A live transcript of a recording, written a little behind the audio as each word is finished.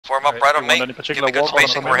Form up right on me. Give me good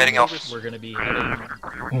spacing, we're heading off. We're gonna be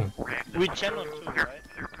heading... We channel 2, right?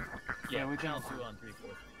 Yeah, we channel 2 on 3-4.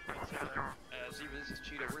 Zebra, this is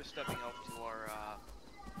Cheetah. We're stepping off to our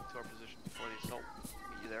position before the assault.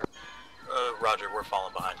 Meet you there. Roger, we're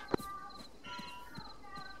falling behind.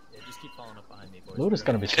 Yeah, just keep following up behind me, boys. Loot is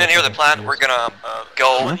gonna be. If you didn't hear the plan, we're gonna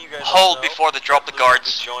go hold before they drop the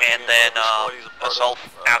guards, and then assault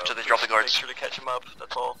after they drop the guards. Make sure to catch him up,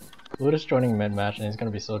 that's all. Loot is joining mid-match and he's gonna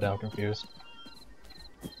be so damn confused.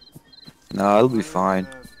 Nah, I'll be fine.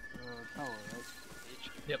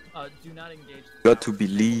 Yep, do not engage. Got to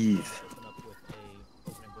believe. Open up with a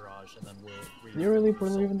opening barrage, and then we'll... You really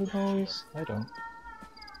believe in the noise? I don't.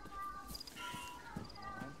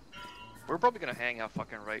 We're probably gonna hang out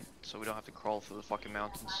fucking right, so we don't have to crawl through the fucking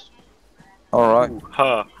mountains. Alright.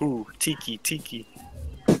 Ha, hoo, tiki, tiki.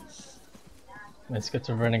 My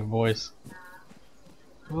schizophrenic voice.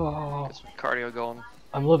 Oh, Get some cardio going.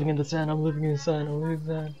 I'm living in the sand, I'm living in the sand, I'm living in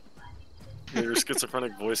the sand. Your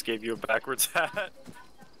schizophrenic voice gave you a backwards hat.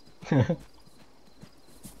 This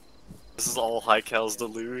is all Hykel's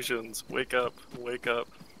delusions. Wake up, wake up.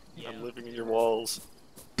 Yeah. I'm living in your walls.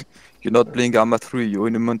 You're not playing Arma 3, you're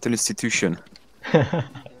in a mental institution.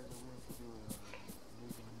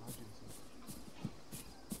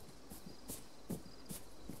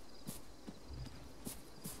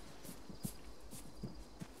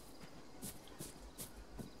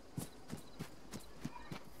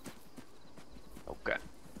 Okay.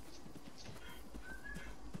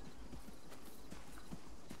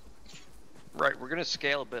 Right, we're gonna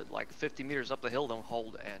scale a bit, like 50 meters up the hill, don't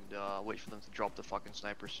hold, and wait for them to drop the fucking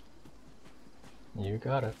snipers. You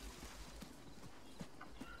got it.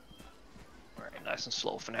 Alright, nice and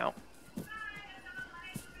slow for now.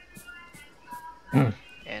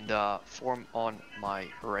 And form on my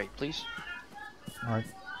right, please. Alright.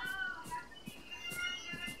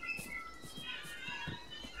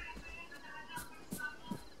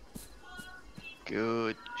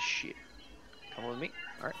 Good shit. Come with me.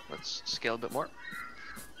 Alright, let's scale a bit more.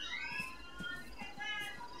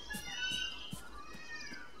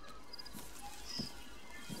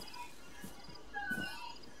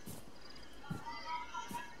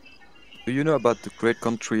 Do you know about the great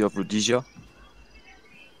country of Rhodesia?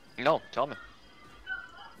 No, tell me.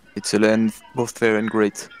 It's a land both fair and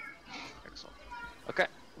great. Excellent. Okay,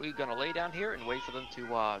 we're gonna lay down here and wait for them to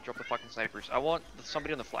drop the fucking snipers. I want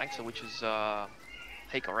somebody on the flank, so which is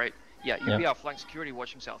Hakel, right? Yeah, you be our flank security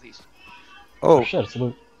watching southeast. Oh shit, it's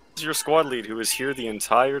loot. This is your squad lead who was here the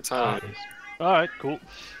entire time. Alright, cool.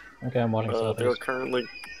 Okay, I'm watching They're southeast. currently...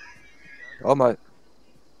 Oh my,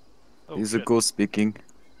 Oh, he's a shit. ghost speaking.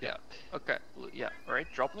 Yeah. Okay. Yeah. All right.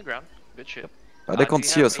 Drop on the ground. Good shit. They can't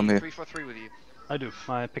see us from here. 343 with you. I do.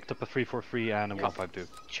 I picked up a 343 and a 152.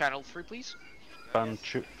 Channel 3, please.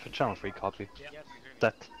 Channel 3 copy.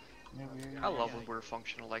 That. I love when we're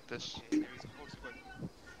functional like this.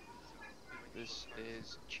 This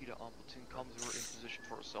is Cheetah on platoon comms. We're in position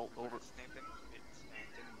for assault. Over.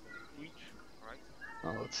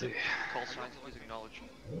 Oh, let's see. Call signs. Please acknowledge.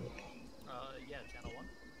 Yeah, channel 1.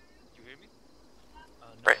 You hear me?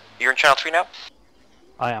 Right, you're in channel 3 now?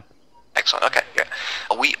 I am. Excellent, okay, yeah.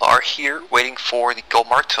 We are here waiting for the go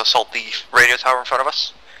mark to assault the radio tower in front of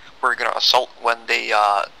us. We're gonna assault when they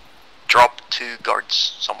drop 2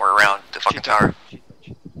 guards somewhere around the fucking tower.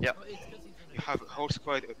 Yep. You have a whole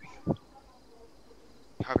squad up here.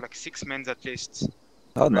 You have like 6 men at least.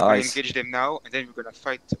 Oh, We're gonna nice. engage them now, and then we're gonna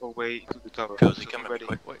fight our way to the tower. Cozy, So come be in ready.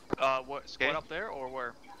 quick. Wait. What? Squad Okay. up there or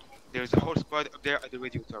where? There's a whole squad up there at the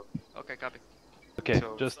radio tower. Okay, copy. Okay,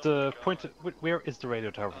 So- just point. Where is the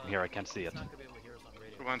radio tower from here? I can't see it. Not gonna be able to hear us on the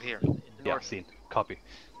radio. Around here, Yeah, seen. Copy.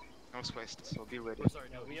 northwest. So be ready. We're sorry,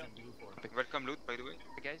 no, we have blue for it. Welcome, loot, by the way.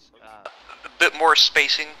 Hey guys. A bit more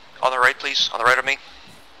spacing on the right, please. On the right of me.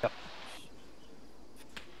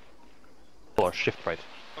 Or shift right.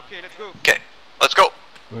 Okay, let's go. Okay, let's go.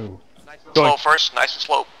 Ooh, Nice and Slow first, nice and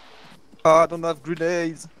slow. Oh, I don't have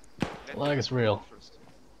grenades. lag is real. First.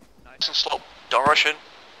 Nice and slow. Don't rush in.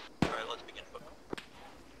 Alright, let's begin.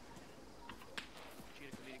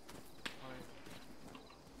 Cheetah committing.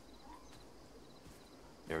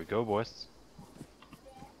 Here we go, boys.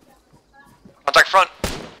 Contact front.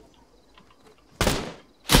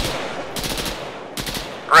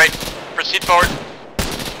 Alright, proceed forward.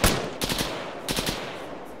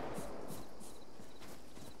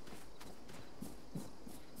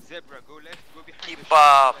 Zebra, go left, go behind Keep, the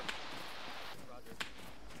shed.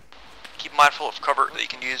 Keep mindful of cover that you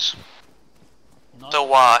can use. Not So,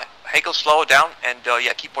 Hagel, slow it down, and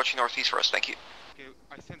yeah, keep watching northeast for us, thank you. Okay,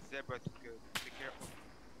 I sent Zebra to take care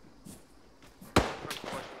of. First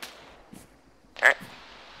watch. Alright.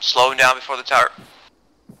 slowing down before the tower.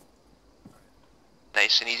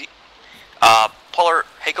 Nice and easy. Polar,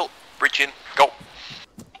 Hagel, bridge in, go.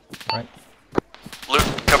 Right. Luke,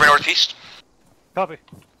 cover northeast. Copy.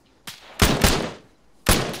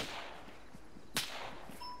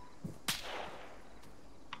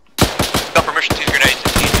 Got permission to use grenades.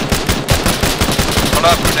 Don't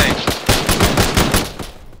have grenades.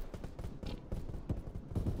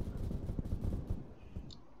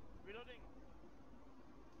 Reloading.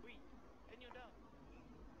 Wait, and you down.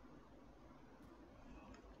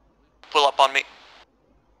 Pull up on me.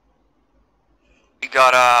 We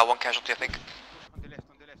got one casualty, I think. On the left,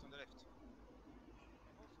 on the left, on the left.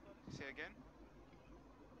 Say again.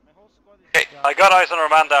 My whole squad is Okay. I got eyes on our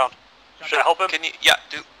man down. Should I help him? Can you? Yeah,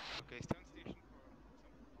 do. Okay, stay on station for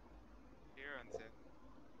here and then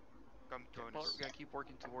come to Polar, us. we're gonna keep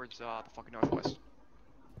working towards the fucking northwest.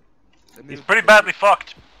 He's pretty badly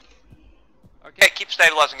fucked. Okay, keep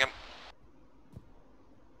stabilizing him.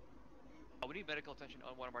 We need medical attention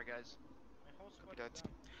on one of our guys. my whole squad Copy is that.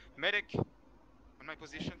 down. Medic, on my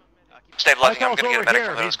position. Keep Stabilizing him. I'm Michael's gonna get a over medic here.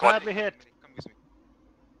 from the He's squad. badly hit. Medic, come with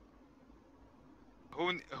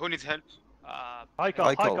me. Who needs help? High call. High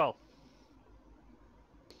High call. call.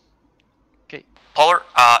 Okay. Polar,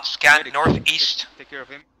 scan Medic, northeast. Take care of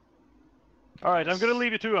him. All right, I'm gonna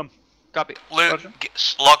leave you to him. Copy. Luke,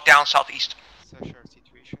 lock down southeast. Such our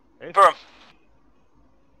situation. Hey. For him.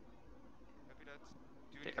 Copy that.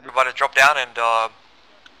 Do you need help? Everybody drop down and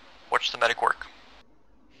watch the medic work.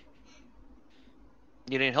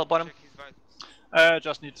 Need any help on him? Check his vitals.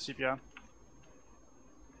 Just need CPR.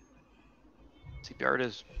 CPR it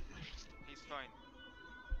is. He's fine.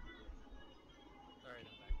 Alright,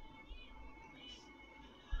 I'm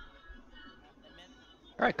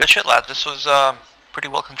back. Alright, Good shit, lad. This was pretty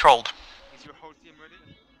well controlled. Is your whole team ready?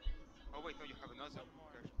 Oh wait, no, you have another casualty.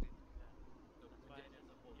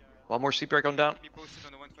 One more CPR going down. Keep me posted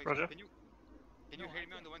on the 152. Roger. Can you hear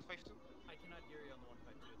me on the 152? I cannot hear you on the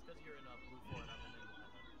 152. It's because you're in a blue 4 and I'm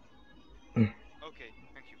in independent. Okay,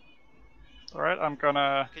 thank you. All right, I'm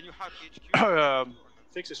gonna Can you have HQ?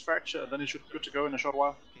 fix his fracture. Then he should be good to go in a short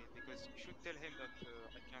while. Okay, because you should tell him that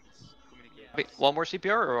I can't communicate. Wait, one more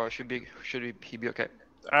CPR or he be okay?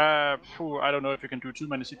 I don't know if you can do too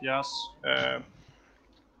many CPRs.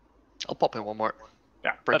 I'll pop in one more.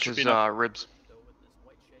 Yeah, that Break should his be enough. ribs. Though with this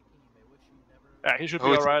white shaking, you may wish you never. Yeah, he should How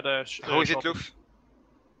be is- alright. How is it, shortly. Luff?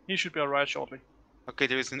 He should be alright shortly. Okay,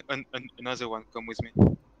 there is another one. Come with me.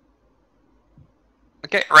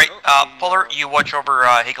 Okay, right. Oh, Polar, you watch over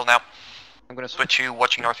Hagel now. I'm gonna switch. Put you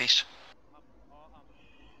watching northeast.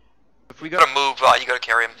 If we You got gotta move. You gotta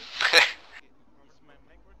carry him.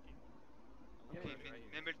 Okay,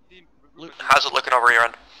 member team. Luke, How's it looking over your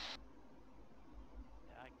end?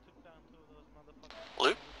 Yeah, I took down 2 of those motherfuckers.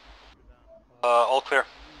 Luke? All clear.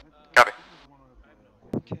 Copy.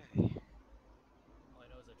 Okay, All I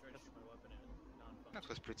know is I tried to shoot my weapon and it non-functioned. that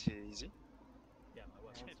was pretty easy. Yeah, my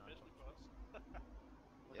weapon is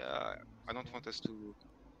non-functioning. Yeah, I don't want us to.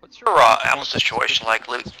 what's Your ammo situation like,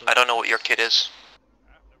 Luke? I don't know what your kit is.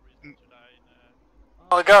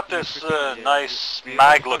 I got this nice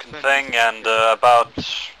mag-looking thing and about,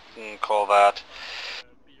 call that,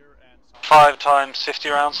 5 times 50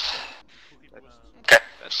 rounds. Okay,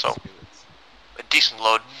 That's so good. a decent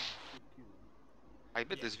load. I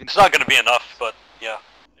bet there's been. It's not gonna be enough, but yeah.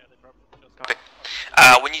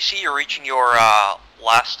 When you see you're reaching your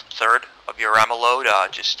last third of your ammo load,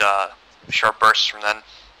 just sharp bursts from then.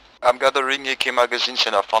 I'm gathering AK magazines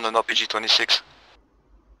and I found an RPG-26.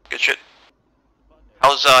 Good shit.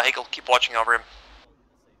 How's Hagel? Keep watching over him.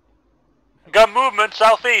 Got movement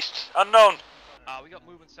southeast, unknown. we got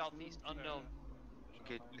movement southeast, unknown.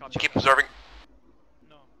 Okay, Keep observing.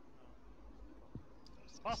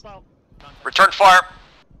 Hostile. Return fire.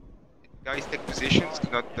 guys, take positions.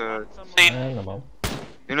 Do not Seen. No.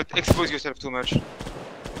 do not expose yourself too much.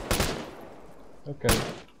 Okay.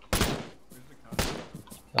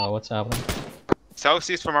 What's happening?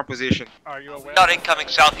 Southeast from our position. Are you aware? Not incoming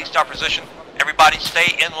southeast opposition. Everybody stay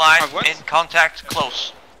in line, What? in contact,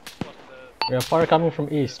 close. We have fire coming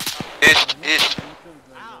from east. East.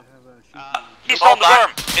 He's Fall on the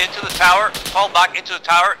back berm. into the tower. Fall back into the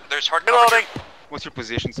tower. There's hard cover Reloading. here. What's your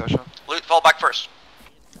position, Sasha? Luke, fall back first.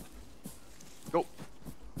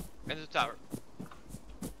 Into the tower.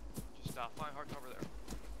 Just find hard cover there.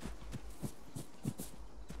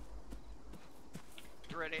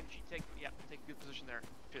 You're right, AMG. Take a good position there.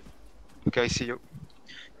 Good. Okay, I see you.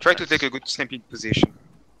 Try to take a good snapping position.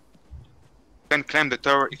 You can climb the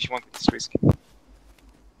tower if you want, but it's risky.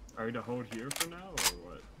 Are we to hold here for now, or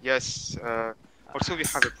what? Yes, Also, we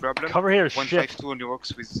have a problem. Cover here is shit. 152 only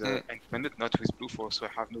works with independent, not with blue force, so I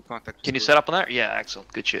have no contact. Can you with set up on that? Yeah,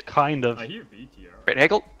 excellent. Good shit. Kind of. I hear BTR. Right,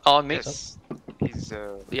 Hegel, on me. Yes. He's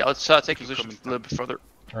Yeah, let's take position a little bit further.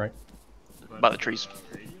 Alright. By the trees.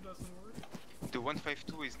 Radio doesn't work? the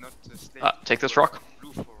 152 is not Take this rock.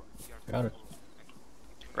 Blue for Got it.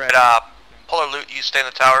 Right, Polar Loot, you stay in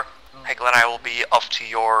the tower. Hegel and I will be off to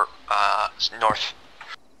your north.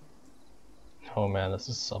 Oh man, this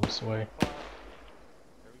is some sway. There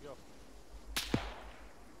we go.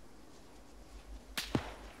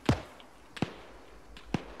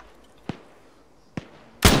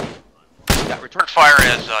 Yeah, return fire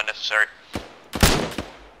as necessary.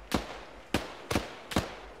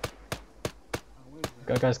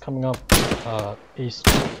 Got guys coming up, east.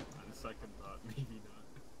 Second thought, maybe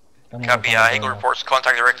not. Coming Copy, up on Hegel the- reports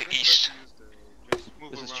contact directly east.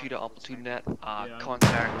 This is Cheetah Amplitude Net.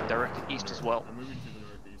 Contact directed east as well. I'm moving to the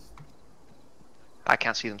northeast. I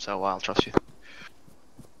can't see them, so I'll trust you.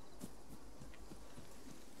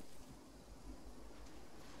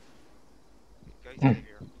 Guys are here.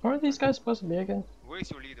 Where are these guys supposed to be again? Where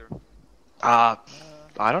is your leader? I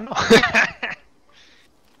don't know.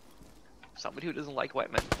 Somebody who doesn't like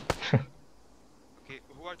white men. Okay,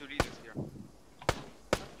 who are the leaders here? You?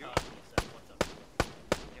 Yeah,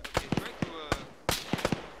 okay, try to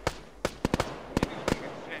maybe we can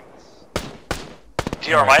get flanked.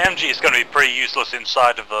 TR, my MG is going to be pretty useless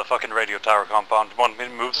inside of the fucking radio tower compound. Want me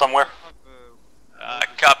to move somewhere?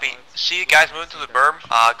 Copy. See you guys moving to the berm.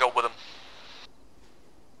 Go with them.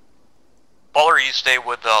 Polar, you stay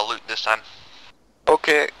with Loot this time.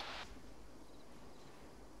 Okay.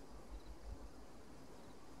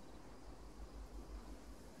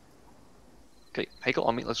 Okay, Hegel,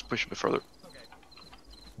 on me. Let's push a bit further.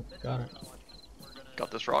 Got it. Got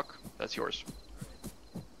this rock. That's yours.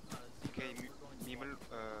 Okay, Mimel, I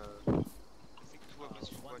think two of us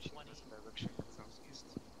should watch in this direction, southeast.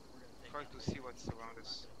 Try to see what's around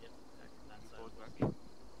us. Report back.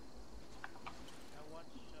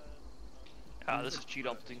 This is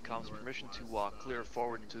Cheetah Amplitude Comms. Permission to clear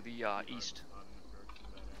forward to the east.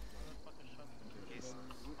 Okay,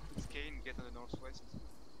 Skane, get on the northwest.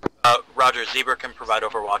 Roger, Zebra can provide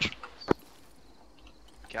overwatch.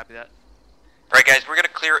 Copy that. Right, guys, we're gonna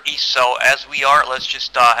clear east, so as we are, let's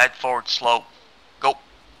just head forward slow. Go.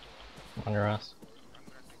 On your ass.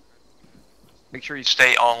 Make sure you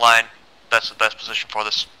Stay online. That's the best position for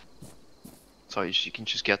this. so you can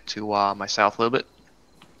just get to my south a little bit.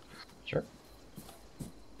 Sure.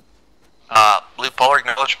 Blue Polar,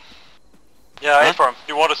 acknowledge. Yeah, A-firm.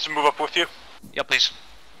 You want us to move up with you? Yep, please.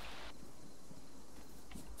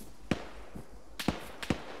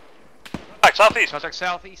 Alright, southeast. Contact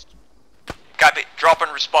southeast. Copy. Drop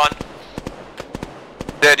and respond.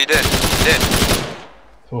 Dead, he dead. Dead.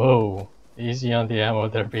 Whoa. Easy on the ammo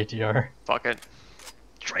there, BTR. Fucking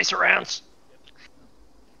tracer rounds.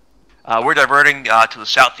 We're diverting to the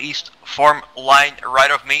southeast. Form line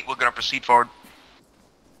right of me. We're gonna proceed forward.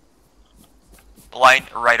 Line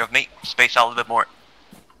right of me. Space out a little bit more.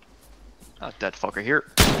 Oh, dead fucker here.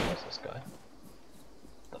 What's this guy?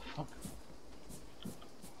 The fuck?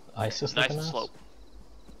 ISIS Nice looking and ass? slow.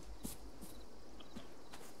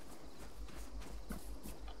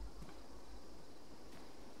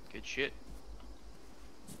 Good shit.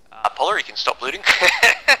 Polar, you can stop looting.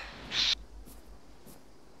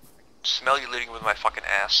 Smell you looting with my fucking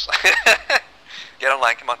ass. Get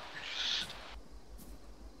online, come on.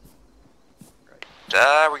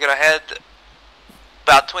 We're gonna head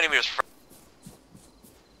about 20 meters from.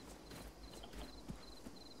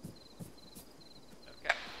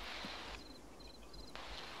 Okay.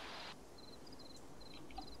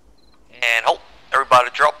 And hold. Everybody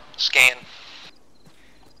drop. Scan.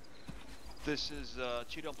 This is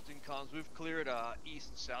Cheetah Amplitude Comms. We've cleared east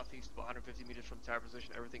and southeast, about 150 meters from tower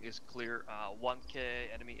position. Everything is clear. 1K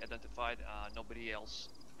enemy identified. Nobody else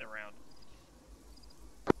around.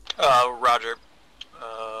 Roger.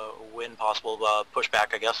 When possible, push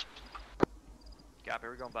back, I guess. Copy,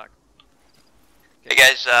 we're going back. Hey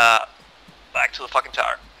guys, back to the fucking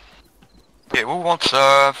tower. Okay, who wants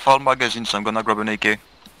full magazines? I'm gonna grab an AK.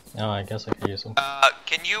 Oh, I guess I could use them.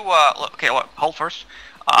 Can you, okay, hold first.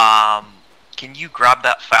 Can you grab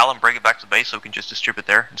that file and bring it back to the base so we can just distribute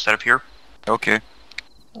there instead of here? Okay.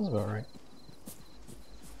 That's about right.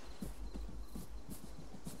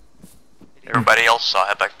 Everybody else,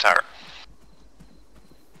 head back to tower.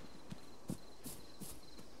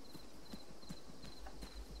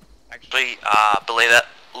 Actually, belay that.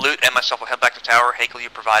 Loot and myself will head back to tower. Hakel, you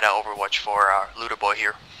provide overwatch for Looter Boy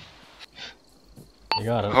here. You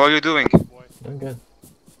got it. How are you doing? Doing good.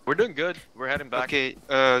 We're doing good. We're heading back. Okay,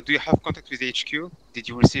 do you have contact with HQ? Did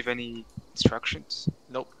you receive any instructions?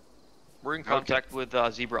 Nope. We're in contact with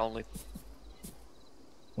Zebra only.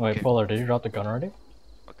 Wait, Okay. Polar, did you drop the gun already?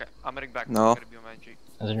 Okay, I'm heading back. No. I'm gonna be on my NG.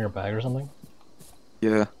 Is it in your bag or something?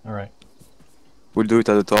 Yeah, Alright. we'll do it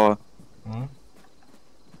at the tower. Hmm?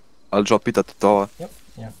 I'll drop it at the tower. Yep,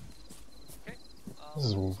 yeah. Okay. This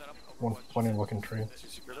is Set up one Overwatch. funny looking tree.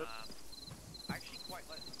 I actually quite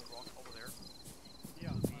like the rock over there. Yeah.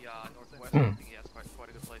 The northwest. I think yeah, it's quite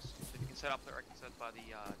a good place. So if you can set up there, I can set by the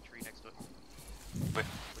tree next to it.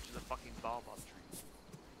 Which is a fucking baobab tree.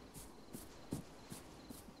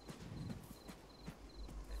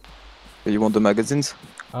 You want the magazines?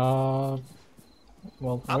 Well,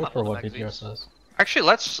 I'm wait up for on the what BTR magazines. says. Actually,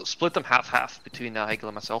 let's split them half-half between Hegel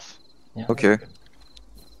and myself. Yeah. Okay. that's good.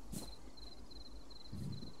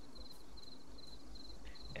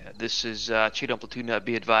 Yeah, this is Cheat on Platoon.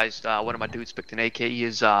 Be advised, one of my dudes picked an AK. He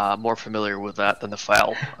is more familiar with that than the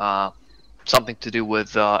file. Something to do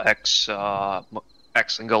with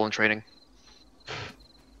ex-Angolan training.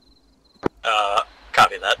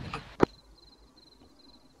 Copy that.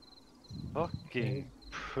 Fucking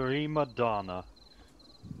prima donna.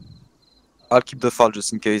 I'll keep the file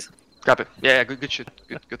just in case. Grab it. Yeah, good shit.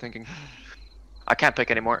 Good thinking. I can't pick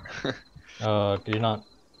anymore. Do you not?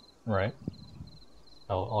 Right.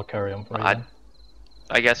 I'll carry them for you. I- then.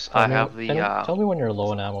 I guess Tell I me- have the Tell me when you're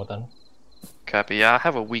low on ammo then. copy. Yeah, I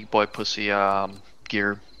have a weak boy pussy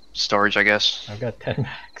gear storage. I guess. I've got 10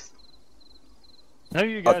 max. Have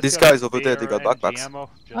you guys these got a guys over there, they spare got MG backpacks. ammo,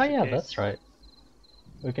 just Oh in yeah, case? that's right.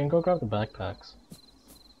 We can go grab the backpacks.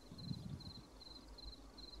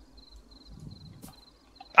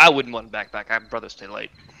 I wouldn't want a backpack. I'd rather stay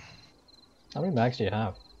late. How many mags do you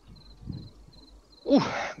have? Ooh,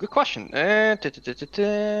 good question. I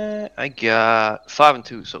got 5 and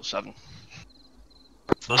 2, so 7.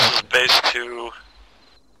 So this is base 2.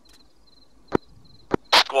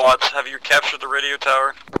 Squads, have you captured the radio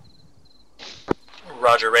tower?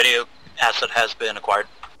 Roger, radio asset has been acquired.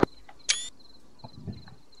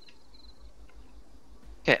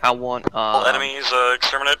 Okay, I want All enemies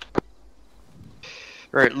exterminated.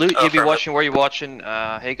 Right, Leeu, you'll be affirmative. watching where you're watching.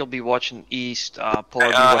 Hegel be watching east. Polar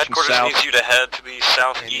be watching Headquarters south. needs you to head to the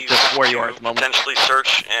southeast Just where you are at to the moment. potentially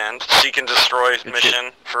search and seek and destroy Good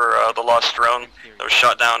mission for the lost drone that was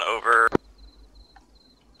shot down over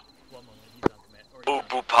One moment, he's on command. Or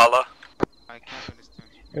he's on- Bupala. I can't understand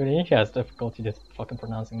you. Dude, he has difficulty just fucking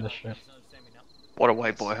pronouncing this shit. He's understand me now. What a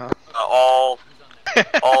white boy, huh? All Who's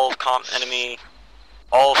on that? enemy,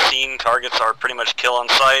 all seen targets are pretty much kill on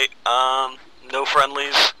sight. No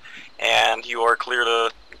friendlies, and you are clear to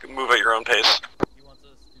move at your own pace. He wants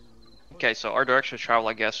us to. Okay, so our direction of travel,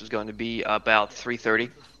 I guess, is going to be about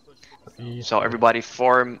 3:30. Please. So everybody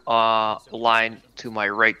form a line to my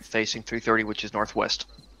right, facing 3:30, which is northwest.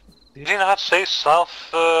 Did you not say south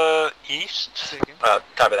east? Say again?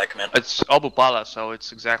 Copy that command. It's Obupala, so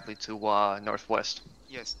it's exactly to northwest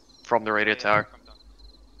Yes. from the radio Yeah, tower. come down.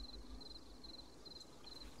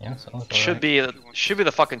 Yeah, sounds Should be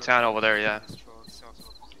the fucking town over there, yeah.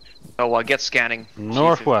 So get scanning. See if it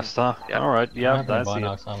Northwest, huh? Yeah. Alright, I yeah, have no that's it.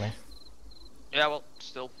 binocs on me. can- Yeah, well,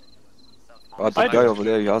 still. That guy over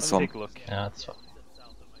there, he has Let me some. take a look. Yeah, that's fine.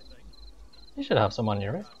 You should have some on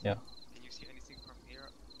you, right? Yeah. Can you see anything from here?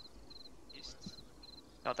 East?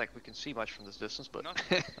 Not like we can see much from this distance, but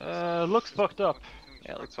No. Looks fucked up.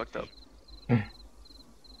 yeah, it looks fucked up.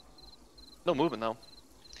 No movement though.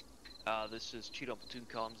 This is Cheat on Platoon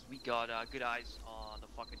comms. We got good eyes on the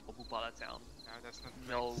fucking Obupala town. No, that's not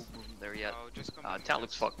No right. movement there yet. Oh, just come down, Town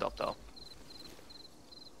looks just- fucked up though.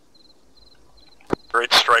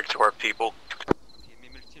 Great strike to our people. Okay,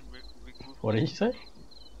 Mimel team regroup. What did you say?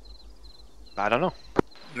 I don't know.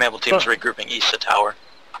 Mammal team's regrouping east of tower.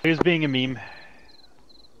 He's being a meme.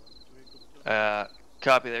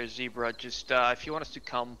 Copy there, Zebra. Just if you want us to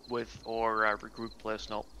come with or regroup, let us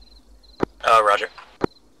know. Roger.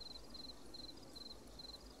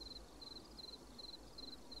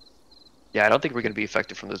 Yeah, I don't think we're gonna be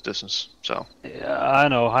effective from this distance. So Yeah, I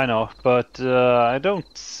know, but I don't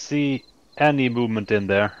see any movement in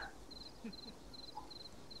there.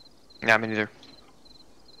 yeah, me neither.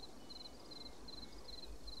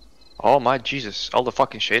 Oh my Jesus! All the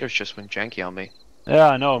fucking shaders just went janky on me. Yeah,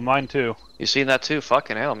 I know, mine too. You seen that too?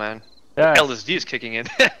 Fucking hell, man. Yeah. LSD is kicking in.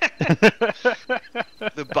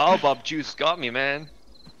 The baobab juice got me, man.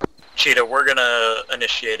 Cheetah, we're gonna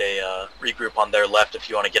initiate a regroup on their left if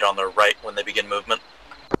you want to get on their right when they begin movement.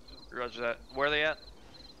 Roger that. Where are they at?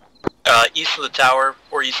 East of the tower,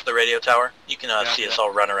 or east of the radio tower. You can Yeah, see yeah. us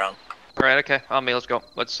all run around. Alright, okay. On me, let's go.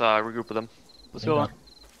 Let's regroup with them. Let's go on.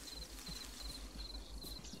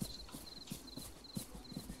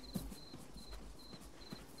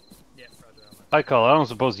 Hi, Cole. I don't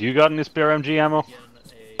suppose you got any spare MG ammo?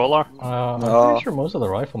 Polar? I'm No. pretty sure most of the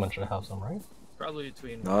riflemen should have some, right? Probably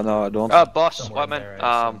between. No, I don't. Boss, Somewhere what in man? there,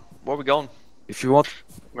 I assume. Where we going? If you want,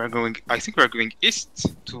 We're going. I think we're going east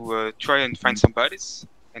to try and find some bodies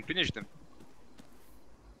and finish them.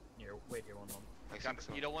 Here, wait here one moment. I think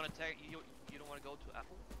so. You don't want to take. You don't want to go to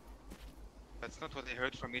Apple? That's not what I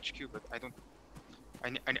heard from HQ, but I don't.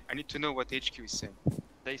 I need to know what HQ is saying.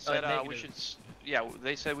 They said we negative. should. Yeah,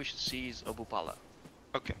 they said we should seize Obupala.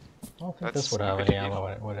 Okay. I don't think That's this would have good any idea.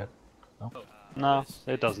 ammo with it. No,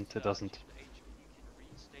 it doesn't. It doesn't.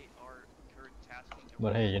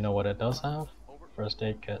 But hey, you know what it does have? First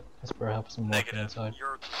aid kit. That's perhaps some morphine Negative. inside.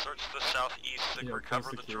 You're to search the southeast to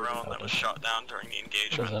recover the drone that was shot down during the It does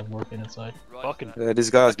engagement. have morphine inside. Fucking. this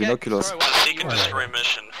guy has Okay, binoculars. sorry, It's a what- seek and destroy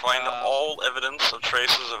mission. Find all evidence of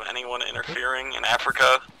traces of anyone interfering in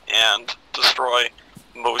Africa and destroy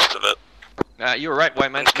most of it. You were right,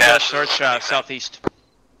 White Man. It's You gotta caches, search anything. southeast.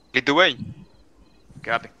 Lead the way.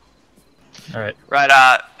 Copy. Alright.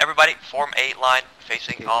 Right, everybody, form a line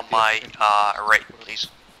facing Okay, on okay, my okay. right, please.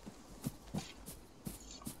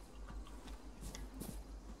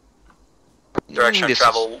 Direction of This is-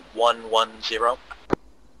 travel 110.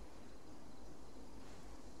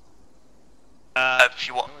 If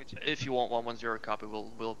you want. If you want 110 copy,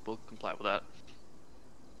 we'll comply with that.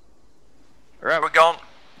 Alright, we're going.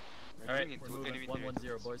 Alright, Moving we're into moving enemy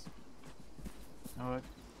 110, boys. Alright.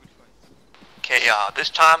 Okay, this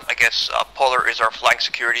time, I guess Polar is our flank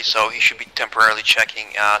security, so he should be temporarily checking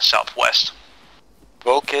southwest.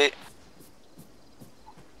 Okay.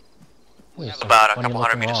 Ooh, some About a funny couple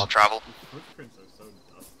hundred looking meters of rocks. travel. Footprints are so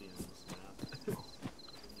dusty in this map.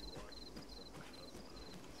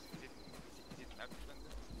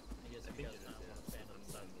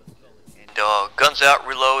 And guns out,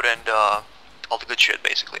 reload, and all the good shit,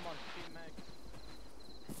 basically.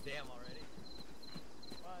 Damn already.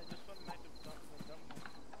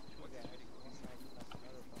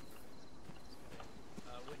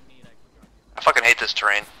 I fucking hate this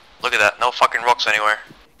terrain. Look at that, no fucking rocks anywhere.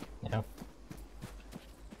 Yeah.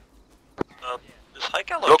 Is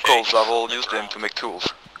Hike Locals have all used them to make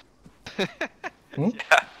tools. Hmm?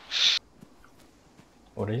 Yeah.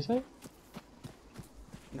 What did you say?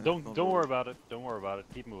 Don't worry about it. Don't worry about it.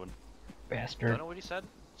 Keep moving. Don't Bastard. know what he said.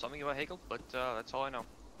 Something about Hegel, but that's all I know.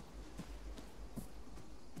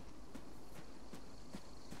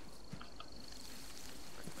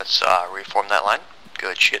 Let's reform that line.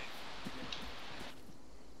 Good shit.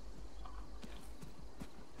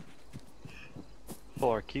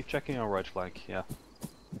 Polar, keep checking our right flank. Yeah.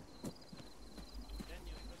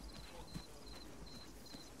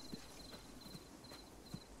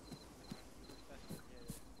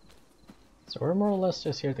 So we're more or less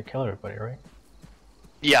just here to kill everybody, right?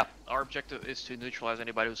 Yeah, our objective is to neutralize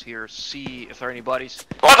anybody who's here, see if there are any bodies.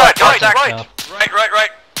 Contact, contact. right.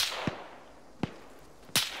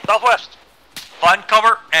 Southwest. Find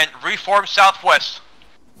cover and reform southwest.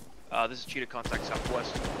 This is Cheetah contact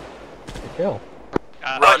southwest. Good kill.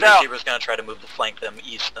 Roger, out. Zebra's gonna try to move to flank them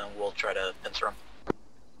east, and we'll try to pincer them.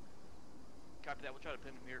 Copy that, we'll try to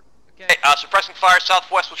pin him here. Okay. Hey, suppressing fire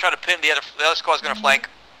southwest. We'll try to pin the other squad's gonna flank.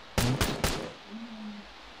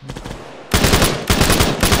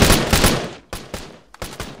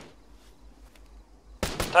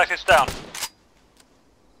 Tactics down.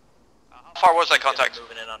 How far was that contact?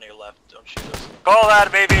 Moving in on your left, don't shoot us. Call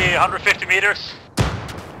that maybe 150 meters.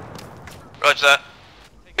 Roger that.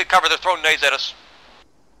 Good cover, they're throwing nades at us.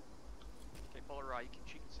 Okay, Polar, you can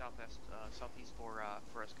cheat southeast for us,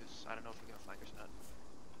 because I don't know if we're gonna flank us or not.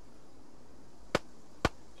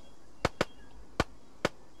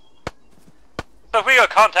 So if we got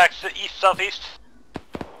contacts to east, southeast.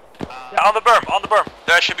 On the berm,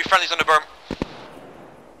 There should be friendlies on the berm.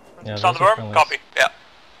 Yeah, It's on those the are berm, friendlies. copy. Yeah.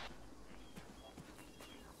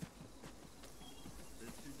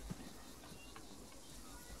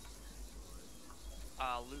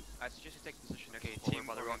 Luke, I suggest you take position next Okay, to Polar team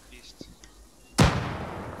by the going rock. east.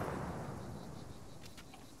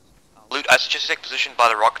 Loot, I suggest you take position by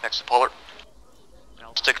the rock next to Polar.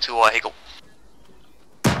 Now, Stick to Hegel.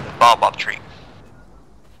 Bob tree.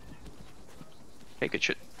 okay, good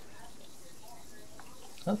shit.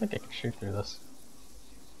 I don't think I can shoot through this.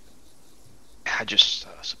 I just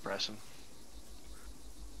suppress them.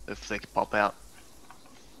 If they can pop out.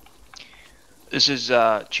 This is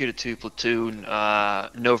Cheetah 2 platoon.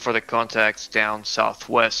 No further contacts down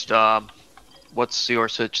southwest. What's your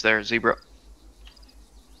search there, Zebra?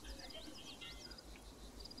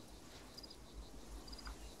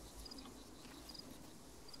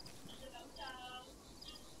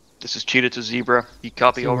 This is Cheetah to Zebra. You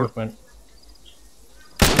copy See over. movement.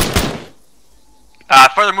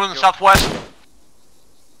 further moving southwest.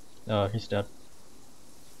 He's dead.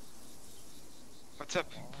 What's up?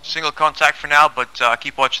 Single contact for now, but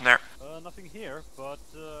keep watching there. Nothing here, but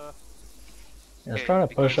Yeah, it's trying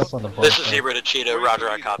to push up on the boat. This is Zebra to Cheetah, roger,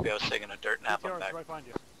 I copy. I was taking a dirt nap, I'm PTR is back. right behind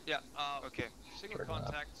you. Yeah. Okay. Single Fair enough.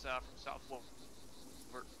 contact from southwest.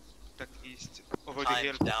 That east, over the Time's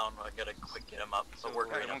hill. down, I gotta quick get him up. So But we're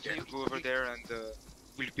I good up want here. you to go over there and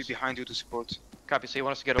we'll be behind you to support. Copy. So you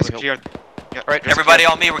want us to get It's over here? cleared. Yeah, Alright, it's everybody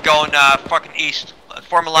cleared. on me, we're going fucking east.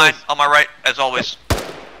 Form a line on my right, as always.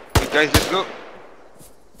 Okay, guys, let's go.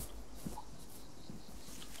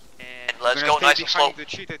 And let's We're go gonna nice stay and slow. behind the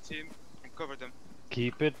cheetah team and cover them.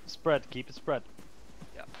 Keep it spread. Keep it spread.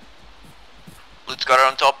 Lute's got it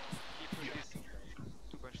on top.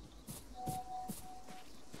 Too much.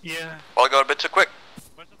 Yeah. Probably got a bit too quick.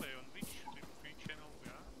 By the way, on which channel we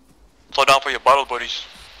are? Slow down for your battle buddies.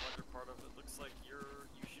 Larger part of it looks like you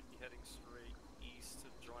should be heading straight east to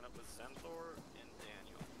join up with Xanthor and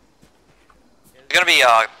Daniel. There's gonna be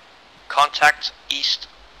contact east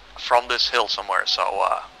from this hill somewhere,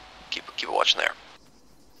 so keep it watching there.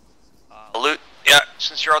 Lute, yeah,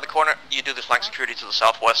 since you're on the corner, you do the flank security to the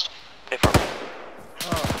southwest. Okay, for me.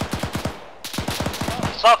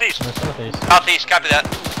 Southeast! No, southeast. Southeast, copy that.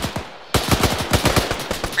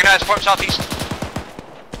 Organize, form southeast.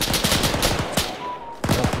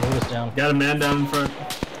 Oh, move us down. Got a man down in front.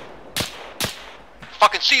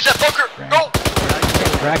 Fucking seize that bunker! Go!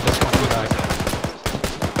 Drag this fucking guy.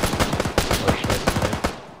 Oh shit,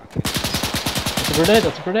 that's a grenade,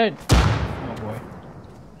 that's a grenade! Oh boy.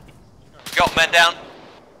 Go, men down.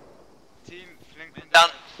 Team, flank Men down.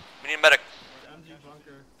 We need a medic.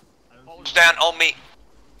 Stand on me.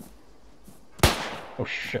 Oh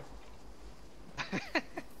shit.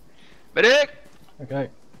 Medic! Okay.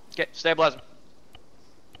 Okay, stabilize him.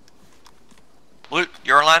 Lute,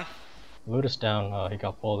 you're in line. Loot us down, he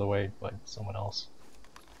got pulled away by someone else.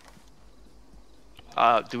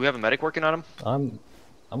 Do we have a medic working on him?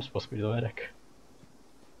 I'm supposed to be the medic.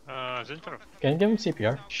 Xanthor. Can you give him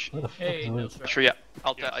CPR? Where the fuck is Loot? Sure, yeah.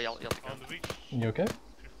 I'll take On care. which You okay?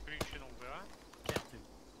 channel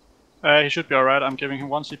we are? He should be alright. I'm giving him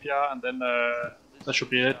 1 CPR and then that should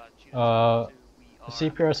be it. The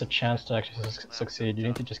CPR has a chance to actually succeed. You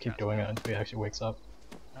need to just keep doing it until he actually wakes up.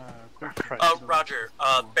 Roger,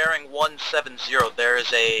 bearing 170, there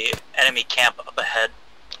is a enemy camp up ahead.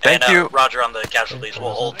 Thank and, you. Roger on the casualties,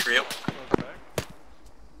 we'll hold for you.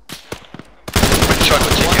 Chuck,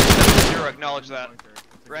 we'll take you. Zero, acknowledge that.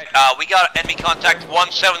 Right. We got enemy contact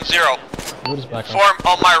 170. Loot is back on. Form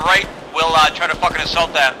on my right. We'll try to fucking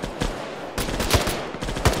assault that.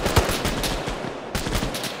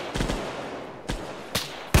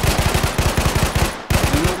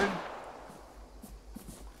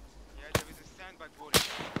 Yeah, there is a sandbag wall.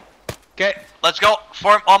 Okay, let's go.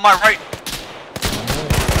 Form on my right.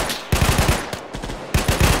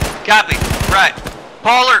 Copy. Right.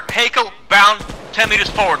 Polar, Hakel, bound 10 meters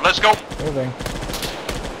forward. Let's go. Moving.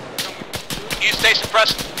 You stay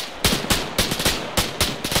suppressed.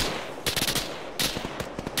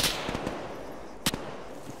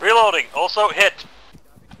 Reloading, also hit.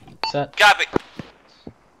 Set. Copy.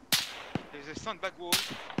 There's a sandbag wall.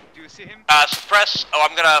 Do you see him? Suppress. Oh,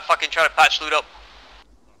 I'm gonna fucking try to patch Loot up.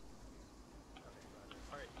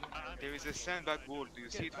 There is a sandbag wall. Do you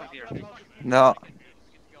see it from here? No.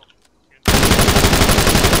 Do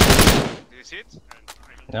you see it?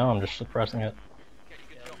 No, I'm just suppressing it.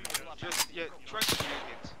 Just, yeah, try to make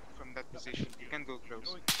it from that position. You can go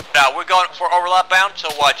close. Now, we're going for overlap bound, so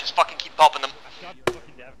just fucking keep popping them.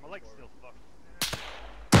 My leg's still fucked.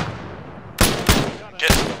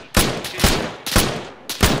 Just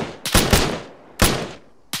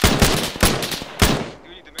Do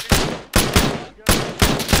you need the medic?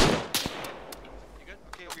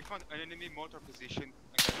 Okay, we found an enemy mortar position in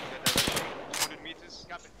that direction, 200 meters.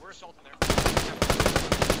 Copy. We're assaulting there.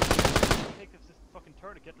 Take this fucking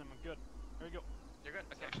tourniquet and I'm good. There you go. You're good.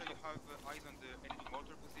 Okay. Actually, you have eyes on the enemy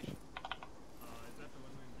mortar position.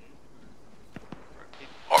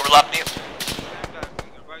 overlap near. Stand back on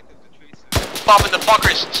the right of the trees. Popping the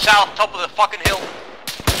fuckers south, top of the fucking hill.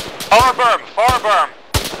 Far berm, far berm.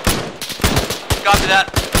 Copy that.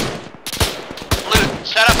 Loot,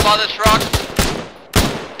 set up on this rock.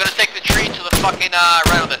 Gonna take the tree to the fucking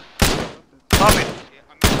right of it. Pop it.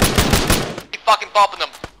 Keep fucking popping them.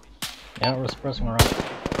 Yeah, we're suppressing around.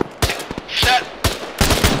 Set.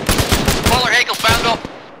 Polar Hakel bound up.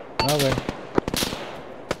 Okay.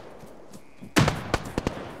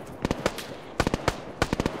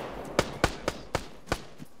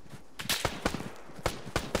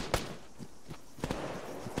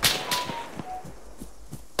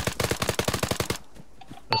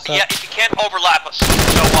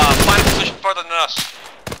 us.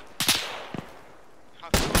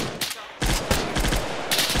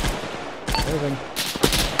 Moving.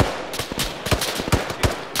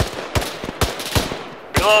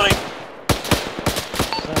 Reloading.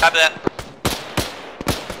 Copy that.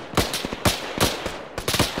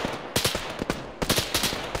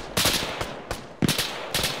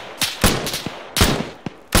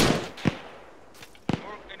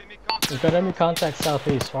 We've got enemy contact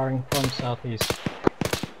southeast, firing from southeast.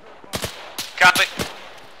 Copy.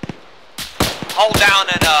 Hold down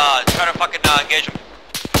and try to fucking engage them.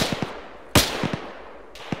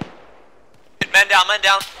 Men down, men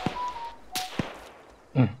down.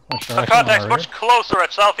 Which The direction? contact's Over much here? closer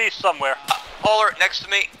at southeast somewhere. Polar, next to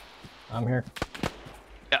me. I'm here.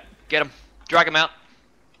 Yeah, get him. Drag him out.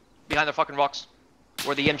 Behind the fucking rocks.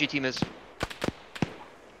 Where the MG team is.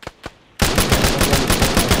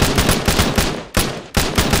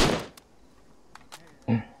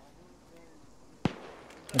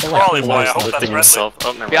 Holy boy, I hope that's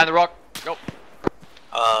friendly. Behind the rock. Go.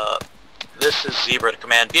 This is Zebra to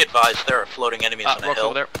command. Be advised, there are floating enemies on the Rock's hill.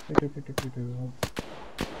 over there.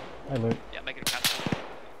 Hi, Luke. Yeah, make it a catch.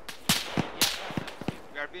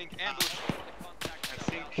 We are being ambushed. I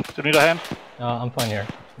think. Do you need a hand? I'm fine here.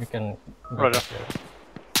 You can. Roger.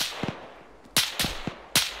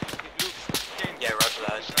 Yeah, roger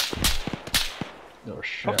that. Oh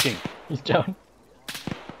shit. Fucking. He's down.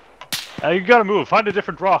 You gotta move. Find a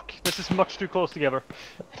different rock. This is much too close together.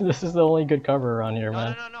 This is the only good cover around here,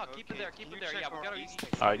 man. No, keep it there, keep it there. Yeah, we gotta use.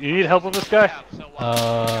 Alright, you need help with this guy?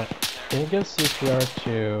 Can you give CPR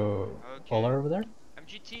to Polar over there?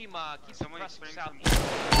 MG team, keep pressing south.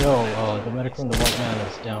 Yo, the medic from the white man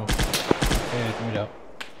is down. Okay, meet up.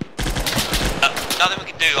 Nothing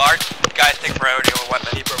we can do. Our guys take priority over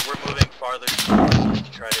weapons. Zebra, we're moving farther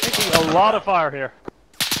to try to. Taking a lot of fire here.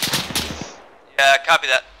 Yeah, copy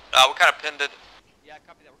that. We're kind of pinned it. Yeah,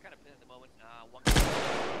 copy that. We're kind of pinned at the moment. One.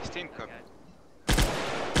 Steam cup.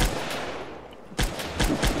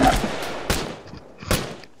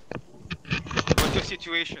 What's your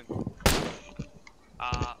situation?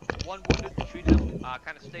 One wounded, treated him.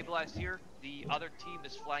 Kind of stabilized here. The other team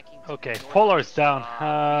is flanking. Okay, Polar's down.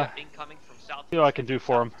 Incoming from south. See what I can do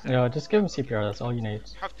for him. Yeah, just give him CPR. That's all you need.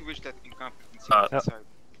 You have to reach that encampment and see Yep. what's inside.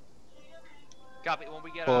 Copy. When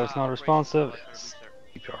we get. Polar's not responsive. Yes.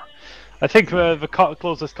 CPR. I think the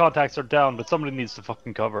closest contacts are down, but somebody needs to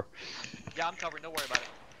fucking cover. Yeah, I'm covered. Don't worry about it.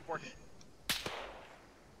 Keep working.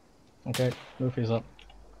 Okay, Luffy's up.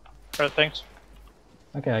 Alright, thanks.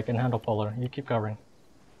 Okay, I can handle Polar. You keep covering.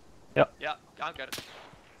 Yeah, I'll get it.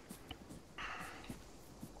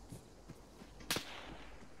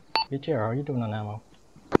 BTR, how are you doing on ammo?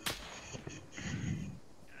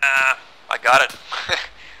 I got it.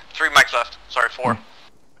 3 mics left. Sorry, 4.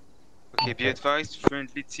 Okay, be advised,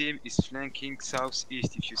 friendly team is flanking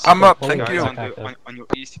southeast. If you see I'm up, guys thank you. on your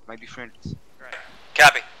east, it might be friendlies.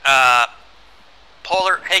 Copy.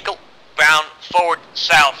 Polar, Hakel, bound, forward,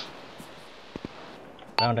 south.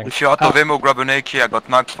 Bounding. If you're out of ammo, grab an AK, I got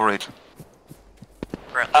marked for it.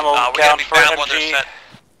 Right. Ammo We're gonna count be for bound when they're MG. set.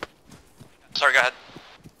 Sorry, go ahead.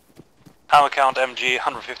 Ammo count MG,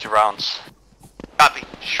 150 rounds. Copy.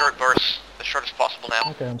 Short bursts. As short as possible now.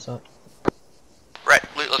 Okay, I'm set. Right,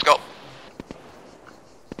 let's go.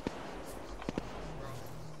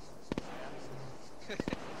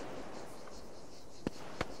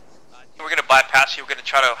 We're gonna bypass you. We're gonna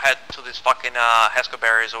try to head to these fucking Hesco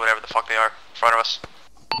barriers or whatever the fuck they are in front of us.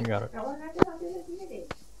 You got it. Negative,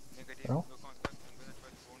 Oh. no contact. I'm gonna try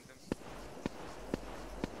to phone them.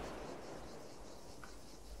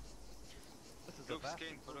 Luke,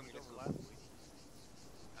 Skane, follow me, let's go.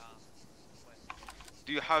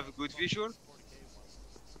 Do you have a good visual?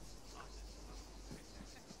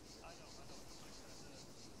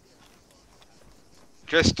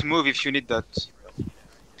 Just move if you need that.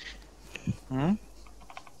 Hmm?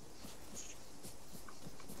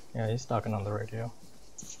 Yeah, he's talking on the radio.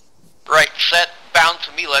 Right, set, bound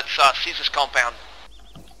to me. Let's seize this compound.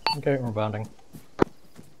 Okay, we're bounding.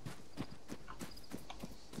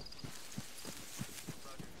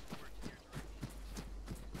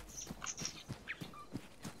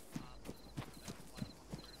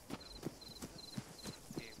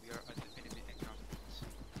 Okay, we are at the enemy encampment.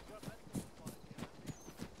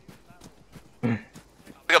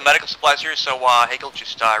 We got medical supplies here, so Hakel,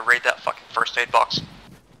 just raid that fucking first aid box.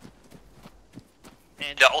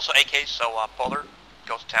 And also AKs, so Polar,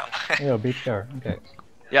 go to town. Yo, BTR, okay.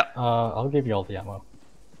 Yeah. I'll give you all the ammo.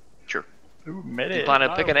 Sure. Ooh, You plan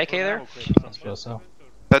to pick an AK there? I suppose so.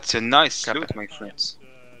 That's a nice loot, my friends.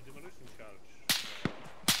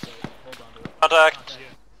 Contact.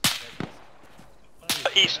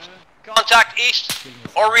 East. Contact east.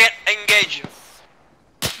 Orient, engage.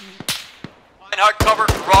 Find hard cover,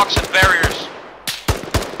 rocks and barriers.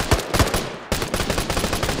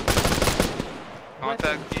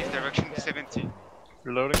 Contact east direction 70.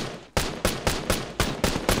 Reloading.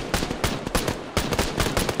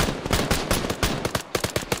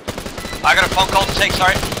 I got a phone call to take,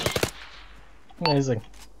 sorry. Amazing.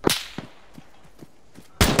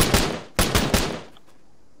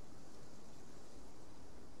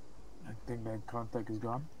 I think that contact is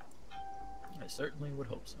gone. I certainly would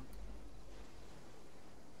hope so.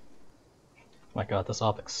 My god, this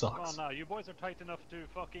optic Come sucks. on now, you boys are tight enough to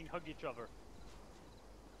fucking hug each other.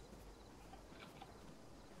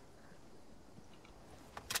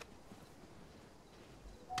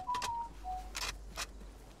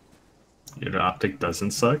 Your optic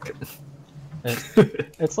doesn't suck.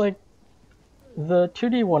 It's like the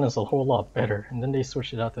 2D one is a whole lot better, and then they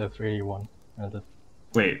switched it out to the 3D one.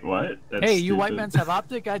 Wait, what? That's Hey, you stupid. white men have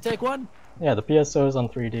optic? I take one? Yeah, the PSO is on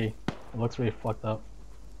 3D. It looks really fucked up.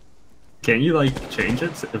 Can you like change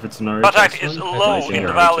it if it's an RHS? Contact is one? low If it's in the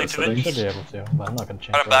RHS valley to the settings? Should be able to, but I'm not gonna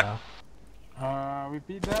change Got it it right back. now.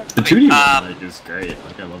 Repeat that. The 2D one like, is great.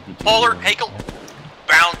 Like I love the 2D Polar, one. Hakel,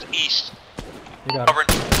 bound east. You got it. Covering.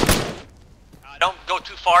 Don't go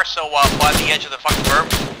too far, so by the edge of the fucking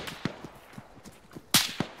berm.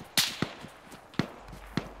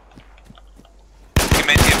 You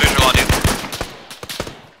maintain visual on you.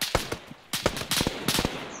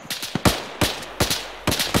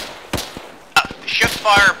 Shift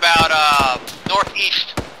fire about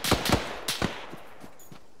northeast.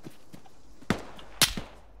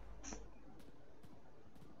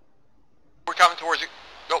 We're coming towards you.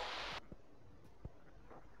 Go.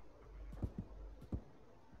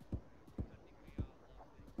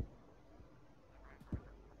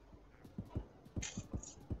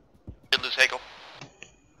 Did lose Hagel.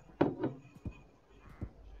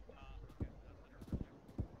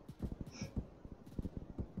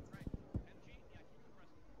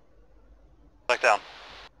 Back down.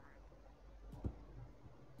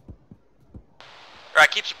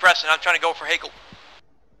 Alright, keep suppressing. I'm trying to go for Hagel.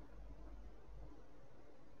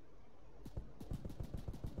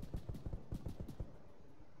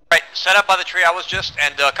 Alright, set up by the tree I was just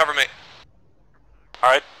and cover me.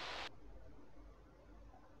 Alright.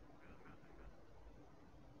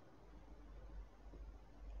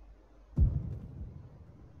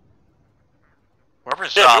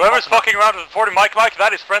 Whoever's, Whoever's fucking around with 40 Mike,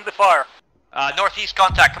 that is friendly fire. northeast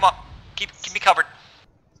contact, come on. Keep me covered.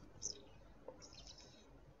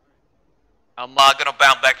 I'm gonna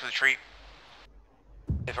bound back to the tree.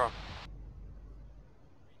 Hey, from.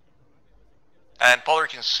 And Polar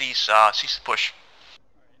can cease the push.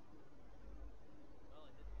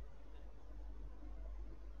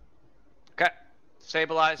 Okay.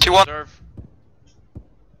 Stabilize. 2-1. Observe.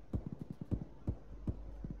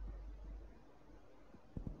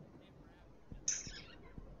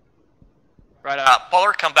 Right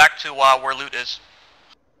Polar, come back to where loot is.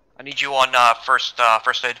 I need you on first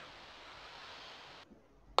aid.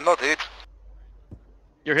 I'm not hit.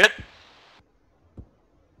 You're hit?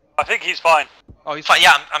 I think he's fine. Oh, he's Fine.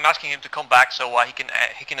 Yeah, I'm asking him to come back so he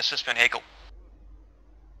can assist me in Hagel.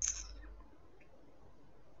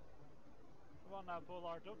 Come on now,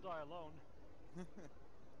 Polar, don't die alone.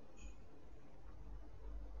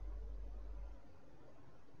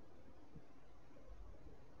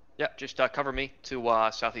 Yeah, just cover me to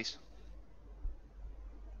southeast.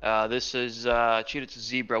 This is Cheetah to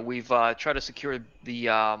Zebra. We've tried to secure the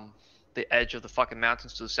edge of the fucking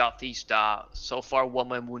mountains to the southeast. So far, one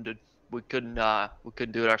man wounded. We couldn't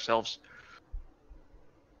do it ourselves.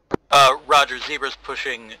 Roger, Zebra's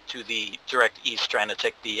pushing to the direct east, trying to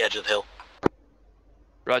take the edge of the hill.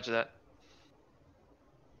 Roger that.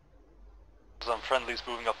 Some friendlies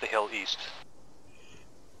moving up the hill east.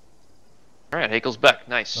 Alright, Hakel's back.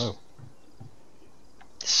 Nice. Oh,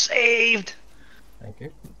 Saved! thank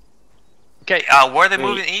you. Okay, where are they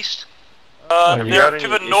moving east? Have you They're got to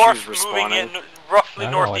any the north, issues moving in respawning? roughly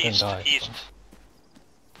I know, I northeast, didn't die, east. so.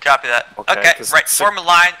 Copy that. Okay, Okay, 'cause right. it's- Form a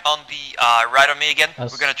line on the right of me again.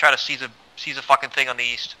 That's- We're gonna try to seize a fucking thing on the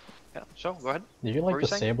east. Yeah, so go ahead. Did you What like were you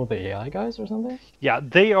saying? disable the AI guys or something? Yeah,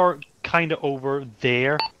 they are kind of over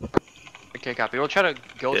there. Okay, copy. We'll try to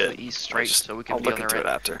go Yeah, to the east straight just- so we can I'll be look on the into right. it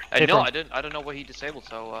after. I Hey, know, Frank. I don't know what he disabled,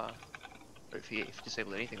 so or if he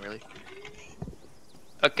disabled anything really.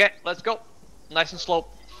 Okay, let's go. Nice and slow.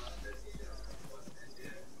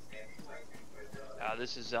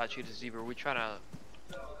 This is Cheetah Zebra. We're trying to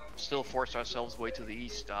still force ourselves way to the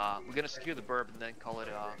east. We're gonna secure the burb and then call it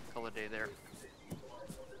a day there.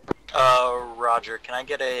 Roger, can I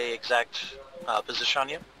get a exact position on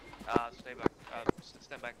you? Stay back.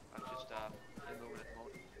 Stand back. I'm just in movement at the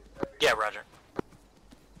moment. Yeah, Roger.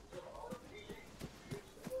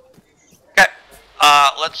 Okay.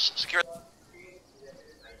 Let's secure.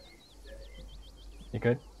 You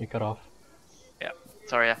good? You cut off. Yeah.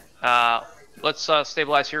 Sorry. Yeah. Let's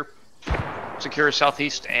stabilize here. Secure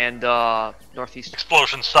southeast and northeast.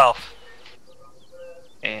 Explosion south.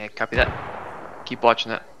 And copy that. Keep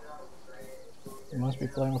watching that. You must be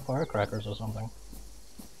playing with firecrackers or something.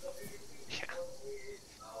 Yeah.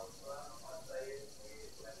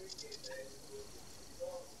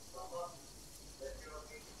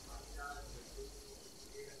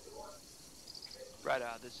 Right,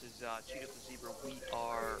 this is Cheetah the Zebra. We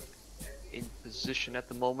are in position at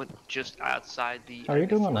the moment, just outside the How are you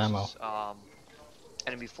doing on ammo?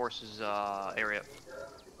 Enemy forces area.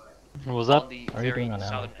 What was that? On the How are you very doing on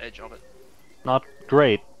ammo? southern edge of it. Not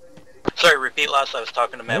great. Sorry, repeat last. I was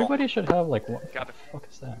talking to Mabel. Everybody should have like what Got the it. fuck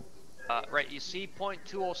is that? Right, you see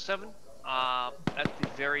 .207 at the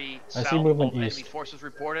very I south see movement of enemy east. forces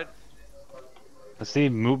reported. I see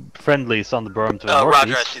friendlies on the berm to the Roger, I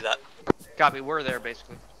northeast. see that. Copy, we're there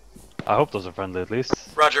basically. I hope those are friendly at least.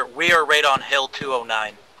 Roger, we are right on Hill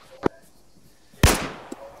 209.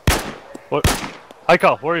 What?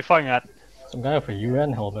 Haikal, where are you firing at? Some guy with a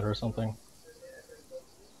UN helmet or something.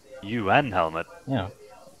 UN helmet? Yeah.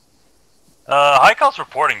 Heikal's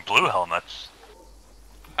reporting blue helmets.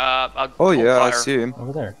 I'd Oh hold yeah, I fire. see him.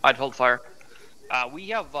 Over there. I'd hold fire. We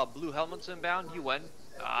have blue helmets inbound, UN.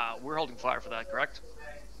 We're holding fire for that, correct?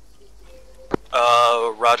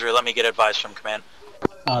 Roger, let me get advice from command.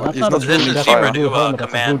 That's He's not a not blue, This is that's not Zebra a blue to helmet,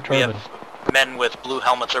 that's a blue command. We turban. have men with blue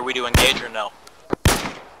helmets. Are we to engage or no?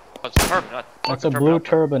 It's a turban, not That's the a turban blue up.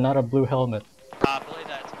 turban, not a blue helmet. Belay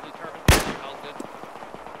that, it's a blue turban.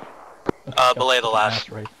 All good. Belay the last.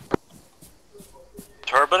 Right.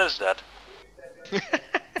 Turban is dead.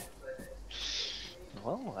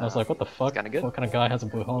 Well, I was like, what the fuck? kinda good. What kind of guy has a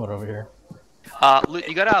blue helmet over here?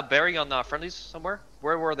 You got a bearing on friendlies somewhere?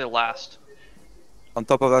 Where were they last? On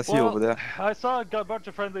top of that hill Well, over there. I saw a bunch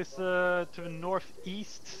of friendlies to the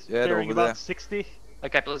northeast, Yeah, they're bearing over about there. 60.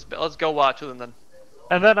 Okay, let's go to them then.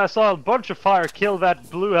 And then I saw a bunch of fire kill that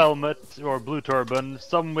blue helmet, or blue turban,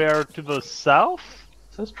 somewhere to the south?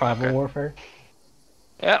 Is this tribal warfare?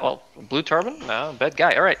 Yeah, well, blue turban? No, bad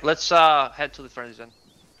guy. Alright, let's head to the friendlies then.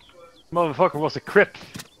 Motherfucker was a crip.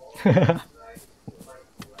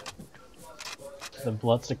 The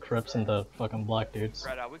Bloods, the Crips, and the fucking black dudes.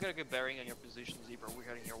 Right, we got a good bearing on your position, Zebra. We're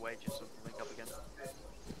heading your way just so we can link up again.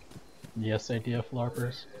 The SADF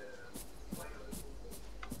LARPers.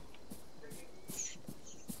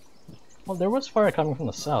 Well, there was fire coming from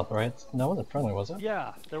the south, right? That wasn't friendly, was it?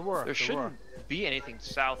 Yeah, there were. There shouldn't be anything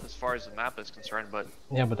south as far as the map is concerned, but...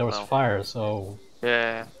 Yeah, but there was No. fire, so...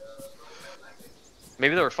 Yeah.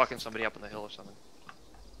 Maybe they were fucking somebody up on the hill or something.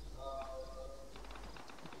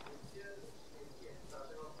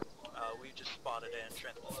 We just spotted an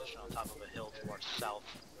entrance position on top of a hill to our south,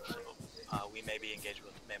 so we may be engaged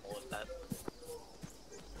with Mammal with that.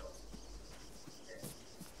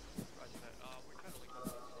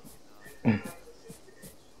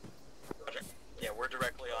 Roger. Yeah, we're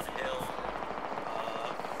directly on a hill.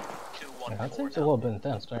 214. That seems a little bit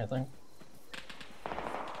intense, don't you think?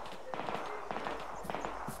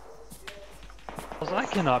 Also, I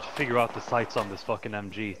cannot figure out the sights on this fucking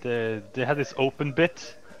MG. They had this open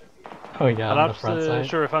bit. Oh yeah, I'm on the not front side.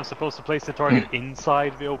 sure if I'm supposed to place the target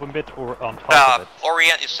inside the open bit or on top of it.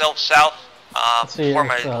 Orient yourself south. See,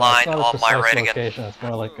 Form a it's line not a on my precise right again. location, it's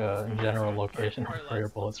more like a general location where your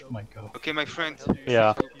bullets might go. Okay, my friend.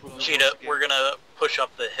 Yeah. Cheetah, we're gonna push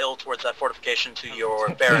up the hill towards that fortification to your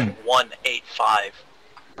bearing 185.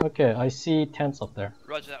 Okay, I see tents up there.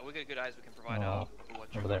 Roger that, we got good eyes we can provide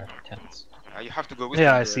Over there, tents. You have to go with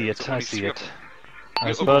Yeah, me, I see it's it. I only see three it. of them.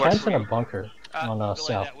 I see Overwatch tents in a three. bunker on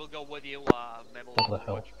south. We'll go with you, Mabel. Top of the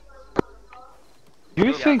hill. Do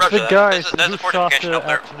you Yeah, think Roger the that. guys There's a who shot fortification up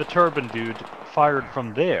there. at the turban dude fired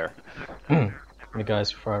from there? The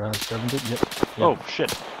guys who fired on the turban dude? Yep. Oh shit.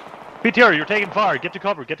 PTR, you're taking fire. Get to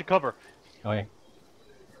cover. Get to cover. Oh yeah.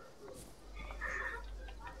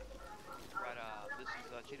 Right, this is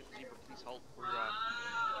Cheetah for Zebra. Please hold. We're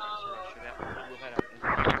trying to shoot out. We'll head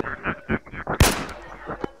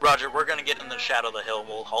out. Roger, we're gonna get in the shadow of the hill.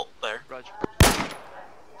 We'll halt there. Roger.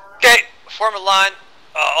 Okay, form a line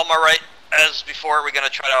on my right. As before, we're gonna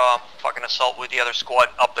try to fucking assault with the other squad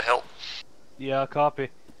up the hill. Yeah, copy.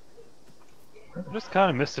 I'm just kind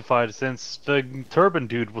of mystified since the turban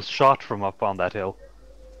dude was shot from up on that hill.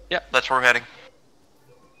 Yeah, that's where we're heading.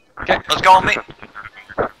 Okay, let's go on me.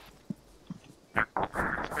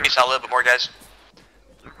 Peace out a little bit more, guys.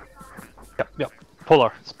 Yep, yep.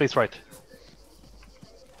 Polar, space right.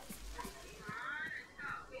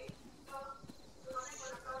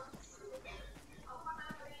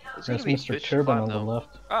 There's Mr. Turbine on the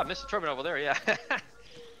left. Ah, Mr. Turbine over there, yeah.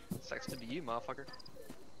 Sucks to be you, motherfucker.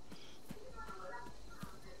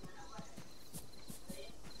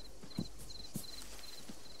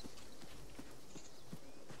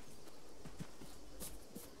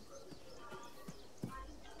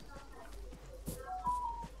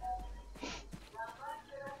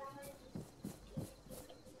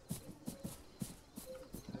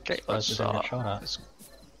 Okay, let's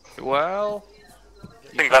well,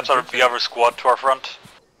 I think that's the other squad to our front.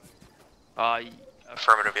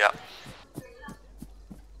 Affirmative, yeah.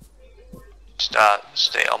 Just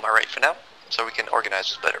stay on my right for now, so we can organize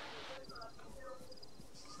this better.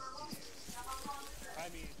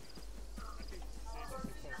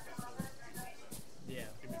 Yeah.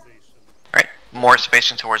 Alright, more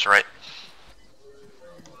spacing towards right.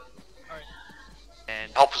 Alright.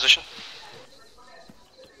 And hold position.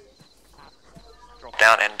 Drop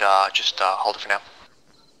down and just hold it for now.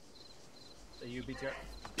 So you BTR?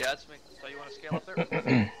 Yeah, that's me. So you want to scale up there? Yep.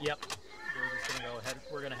 We're just gonna go ahead.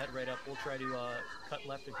 We're gonna head right up. We'll try to cut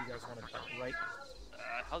left if you guys want to cut right.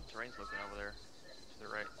 How's the terrain's looking over there? To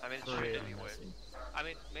the right. I mean, it's straight anyway. I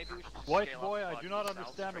mean, maybe we should just White scale boy, up, I do not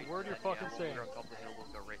understand a word you're fucking saying. You're on top of the hill, we'll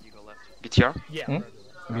go right, you go left. BTR? Yeah.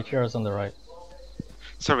 BTR is on the right.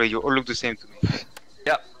 Sorry, you all look the same to me.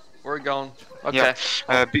 Yep, we're going. Okay.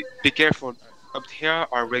 Yeah. Be careful. Up here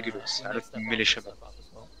are regulars, not militiamen.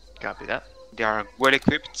 Copy that. They are well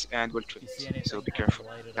equipped and well trained, so be careful.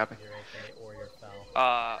 Copy.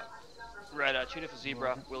 Red, cheetah for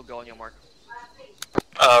zebra, we'll go on your mark.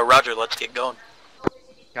 Roger, let's get going.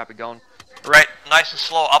 Copy, going. Right, nice and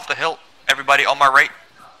slow up the hill. Everybody on my right.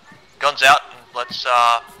 Guns out, and let's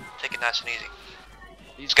take it nice and easy.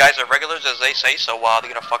 These guys are regulars, as they say, so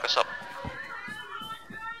they're gonna fuck us up.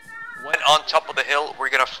 And on top of the hill, we're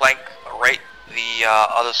gonna flank right. The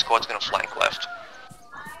other squad's gonna flank left.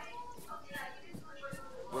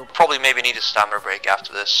 We'll probably maybe need a stamina break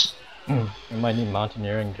after this. We might need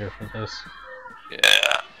mountaineering gear for this.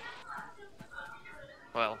 Yeah.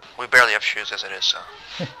 Well, we barely have shoes as it is, so.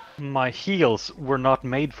 My heels were not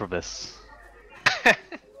made for this.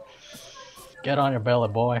 Get on your belly,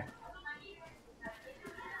 boy.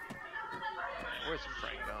 Where's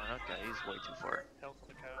Frank going? Okay, he's way too far.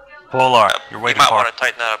 Polar, you're way too far. You might want to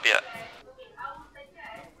tighten that up yet.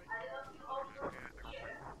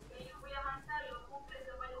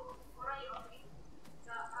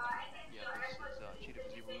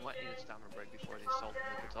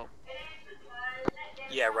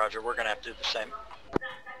 Yeah, Roger, we're gonna have to do the same.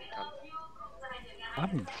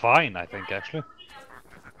 I'm fine, I think, actually.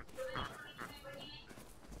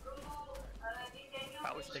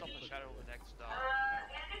 I was taking the shadow of the next,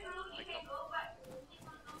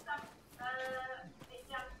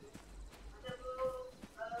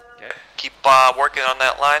 Okay. Keep working on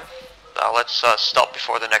that line. Let's stop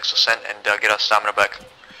before the next ascent and get our stamina back.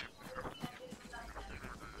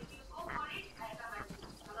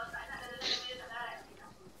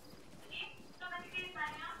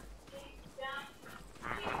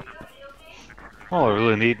 All I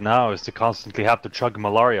really need now is to constantly have to chug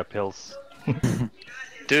malaria pills.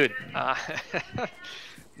 Dude,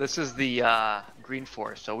 this is the green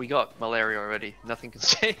forest, so we got malaria already. Nothing can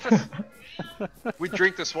save us. We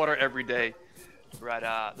drink this water every day.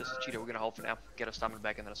 Right, this is Cheetah. We're gonna hold for now. Get our stamina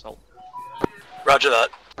back and then assault. Roger that.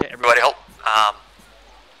 Yeah, everybody help.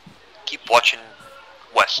 Keep watching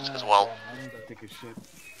west as well. Take a shit.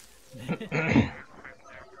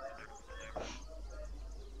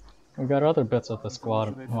 We've got other bits of the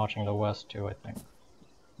squad watching the west too, I think.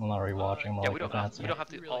 I'm not rewatching more yeah, like we don't have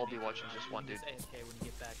to really all be watching just one dude. AFK when you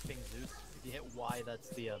get back, ping Zeus. If you hit Y, that's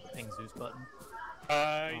the ping Zeus button.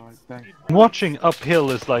 Watching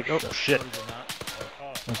uphill is like, oh shit.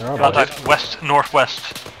 Contact west,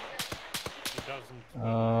 northwest.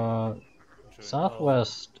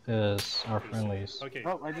 Southwest is our friendlies. Okay.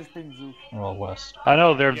 Oh, I just pinged Zeus. Well, west. I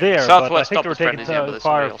know they're there, Southwest but I think they're taking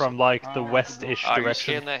fire from like the Are west-ish you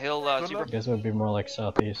direction. scaling that hill, Zebra? I guess it would be more like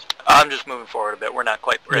southeast. I'm just moving forward a bit. We're not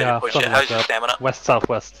quite ready to push yet. something How's like your that. stamina?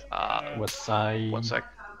 West-southwest. West side. 1 sec.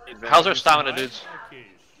 How's our stamina, dudes?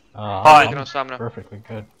 Fine. On stamina. Perfectly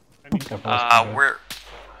good.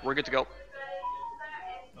 We're good to go.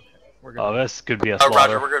 We're good. Oh, this could be a Roger,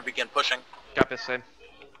 slaughter. we're gonna begin pushing. Copy, same.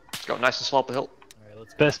 Let's go nice and slow up the hill.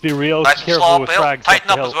 Best be real Nice and slow careful up with the hill. frags Tighten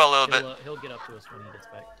up up the as hill. well a little bit. He'll get up to us when he gets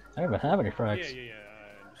back. I don't even have any frags.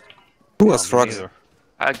 Who has frogs?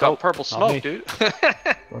 I got purple smoke, dude.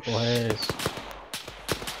 Purple haze.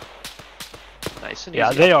 Nice and Yeah,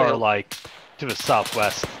 easy they up the are hill. like to the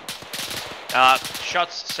southwest.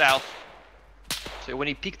 Shots south. So when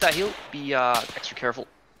you peek that hill, be extra careful.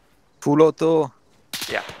 Full auto.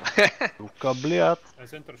 Yeah.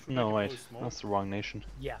 No, wait, that's the wrong nation.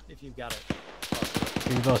 Yeah, if you've got it.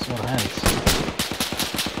 Give us more hands.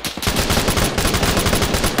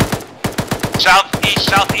 Southeast,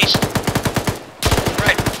 southeast.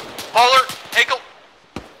 Right. Polar, Hakel.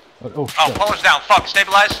 Oh, shit. Oh, Polar's down. Fuck,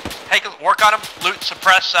 stabilize. Hakel, work on him. Loot,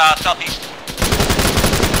 suppress, southeast.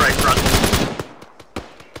 Right, front.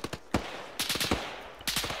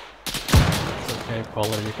 It's okay,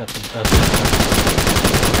 Polar, you got the best.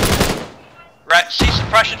 Right, see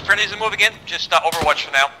suppression. Friendlies are moving in. Just overwatch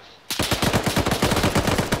for now.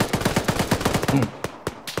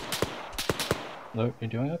 Luke, you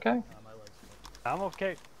doing okay? I'm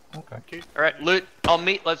okay. Okay. Alright, loot, I'll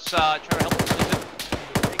meet. Let's try to help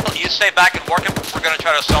him. You stay back and work him. We're gonna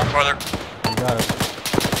try to assault further. You got it.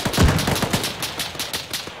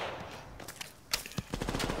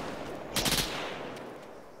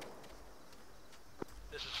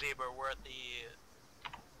 This is Zebra. We're at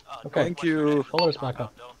the. Okay. Thank you. Polar's back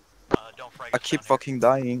up. Don't I keep fucking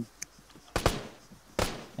dying.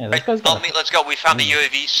 Yeah, this Right, guy's got meet, let's go. We found the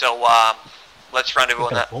UAV, so let's rendezvous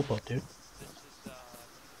on a that. full boat, dude.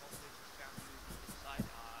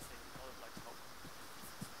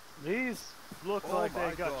 These look like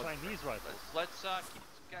they got Chinese rifles. Let's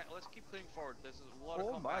keep clearing forward. There's a lot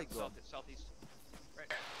of combat southeast. Right.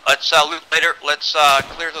 Let's loot later. Let's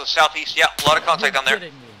clear to the southeast. Yeah, a lot of contact down there.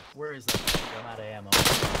 Kidding me. Where is that? I'm out of ammo.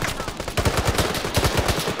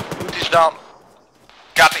 Loot is down.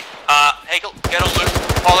 Copy. Hagel, get a loot.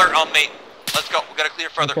 Polar on me. Let's go. We gotta clear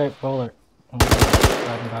further. Okay, Polar. I'm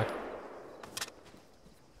driving back.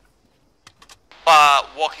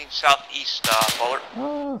 Walking southeast, Polar.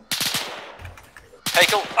 Oh,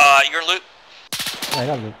 Hagel, your loot. I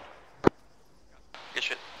got loot. Good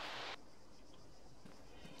shit.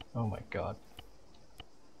 Oh my god.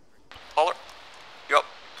 Polar, you up?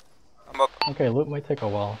 I'm up. Okay, loot might take a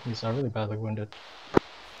while. He's really badly wounded.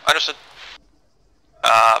 Understood.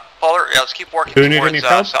 Polar, yeah, let's keep working Do you need towards any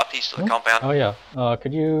help? southeast of the compound. Oh yeah.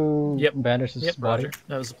 Could you bandage his body? Roger.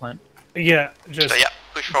 That was the plan. Yeah, just So yeah,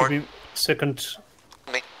 push to forward. be second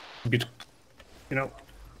Me. bit,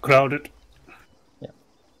 crowded. Yeah.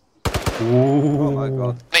 Oh my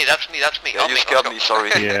god. Me, that's me, that's me. Yeah, you scared me,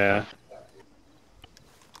 sorry. Yeah.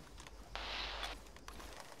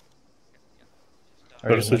 Are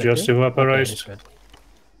you Also medic just too? evaporized. Okay, he's good.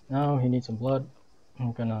 No, he needs some blood.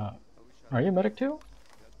 I'm gonna... Are you medic too?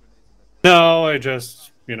 No, I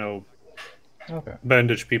just, Okay,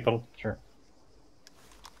 bandage people. sure.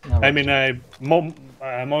 I mean, I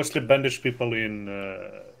mostly bandage people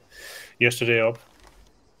in yesterday up.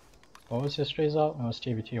 What was yesterday's out? It was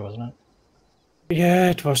TBT, wasn't it? Yeah,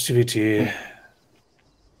 it was TBT.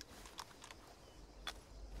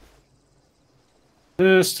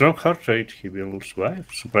 Strong heart rate, he will survive,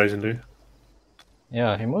 surprisingly.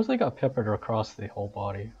 Yeah, he mostly got peppered across the whole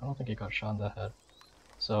body. I don't think he got shot in the head.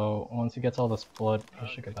 So, once he gets all this blood, he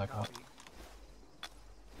should get back up.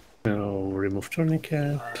 No, remove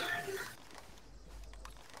tourniquet.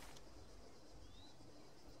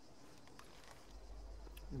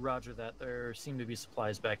 Roger that. There seem to be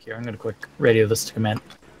supplies back here. I'm going to quick radio this to command.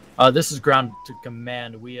 This is ground to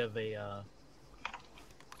command. We have a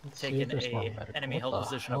taken a enemy held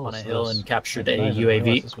position up on a hill and captured a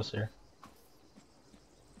UAV. This was here.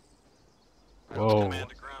 Whoa. Whoa.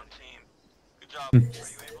 Good job. Are you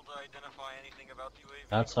able to identify anything about the UAV?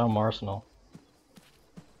 That's some arsenal.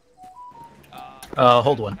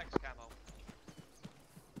 Hold one.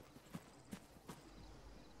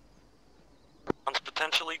 One's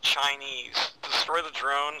potentially Chinese. Destroy the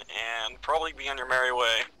drone and probably be on your merry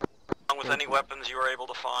way. Along with any weapons you are able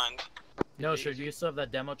to find. No, sure. Do you still have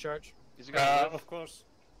that demo charge? Of course.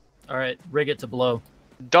 Alright, rig it to blow.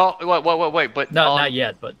 Don't wait, but No, not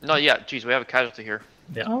yet, but not yet. Jeez, we have a casualty here.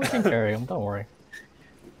 yeah. Oh, we can carry him, don't worry.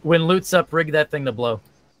 When loot's up, rig that thing to blow.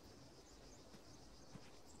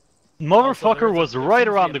 Motherfucker was right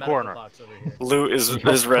around the corner. Loot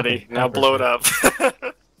is ready. Now blow it up.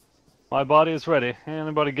 My body is ready.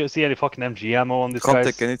 Anybody see any fucking MG ammo on this Can't guy?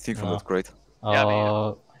 take anything from that crate.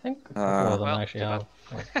 I think a couple of them well, actually have.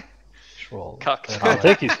 Like, actual- I'll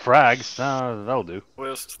take these frags. That'll do.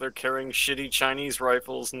 Twist, they're carrying shitty Chinese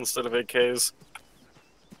rifles instead of AKs.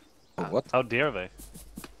 What? How dare they?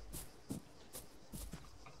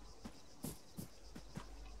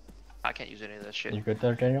 I can't use any of this shit. You good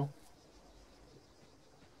there, Daniel?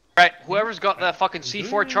 Right, whoever's got that fucking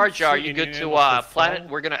C4 charge jar, you good to plant it?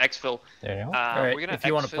 We're gonna exfil. Daniel? Alright, We're gonna if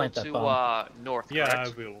you want to exfil plant that to bomb. north. Yeah,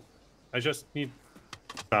 correct? I will. I just need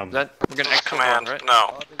Then we're gonna exfil Command, right?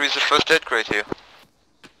 no. Who's the first aid crate here?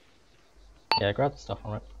 Yeah, grab the stuff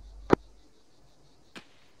on it.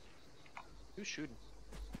 Who's shooting?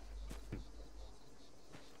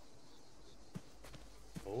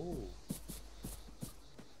 Oh.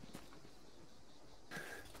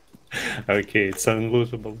 Okay, it's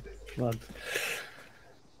unlootable. Blood.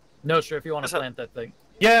 No, sure, if you want to plant that thing.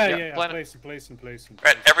 Yeah, plant place him.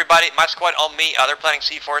 Right, everybody, my squad on me. They're planning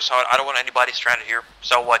C4, so I don't want anybody stranded here.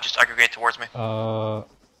 So just aggregate towards me.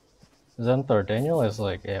 Zenthor, Daniel is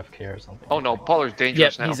like AFK or something. Oh no, Pollard's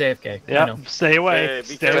dangerous now. He's AFK. Yeah, stay away.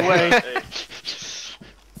 Stay away.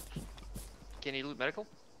 Can you loot medical?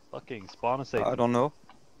 Fucking spawn a safe. I don't know.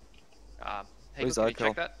 Hey, Where's can you Ico?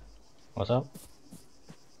 check that? What's up?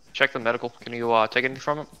 Check the medical. Can you take anything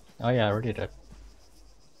from him? Oh yeah, I already did.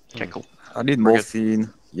 Okay, cool. I need We're good.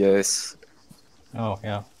 morphine. Yes. Oh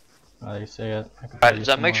yeah. You say it. Alright,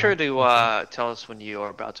 Zan, make sure to tell us when you are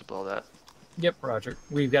about to blow that. Yep, Roger.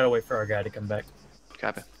 We've got to wait for our guy to come back.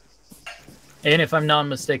 Copy. And if I'm not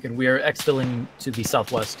mistaken, we are exfilling to the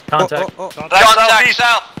southwest. Contact. Contact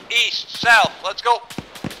south, east, south. Let's go.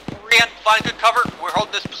 Orient, find good cover. We're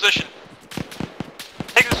holding this position.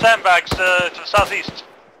 Take the sandbags to the southeast.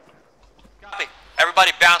 Copy.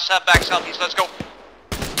 Everybody bounce sandbags southeast. Let's go.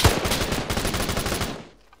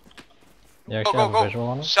 Yeah, Go, can I go, have a visual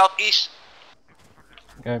on go. it? Southeast.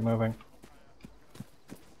 Okay, moving.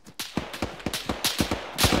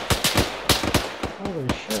 Holy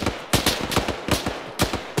shit.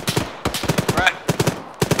 Right.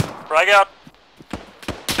 Frag out.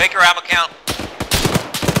 Make your ammo count.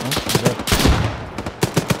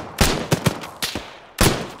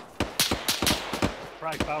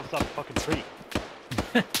 Frag bounced off a fucking tree.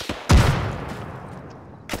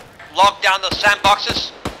 Lock down the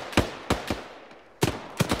sandboxes.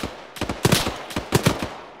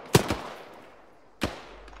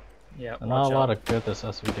 Yeah, Not a lot of good this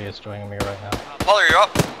SVD is doing me right now. Pollard, you're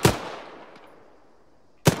up.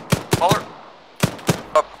 Pollard.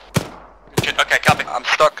 Up. Shit, okay, copy. I'm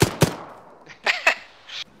stuck.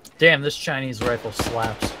 Damn, this Chinese rifle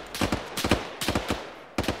slaps.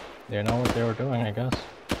 They know what they were doing, I guess.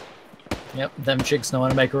 Yep, them chicks know how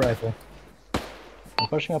to make a rifle. I'm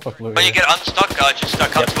pushing up a blue. When you get unstuck, just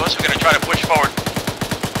come to us. We're gonna try to push forward.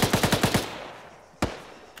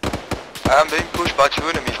 I'm being pushed by two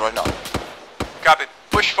enemies right now. Copy.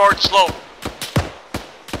 Push forward slow.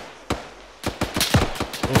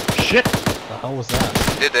 Oh shit! What the hell was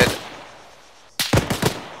that? Did it.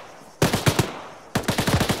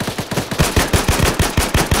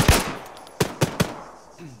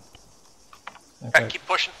 Okay. Alright, keep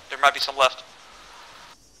pushing. There might be some left.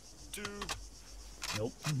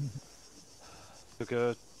 Nope. Took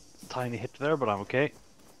a tiny hit there, but I'm okay.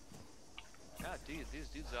 Yeah, dude, these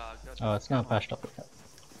dudes Oh, it's not patched up yet.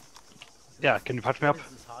 Yeah, can you patch me up?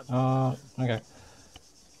 Okay.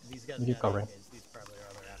 These guys You keep covering. These probably are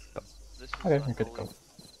other assets. Okay, you're good to go.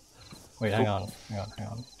 Wait, hang on. You want me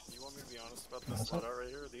to be honest about this loadout right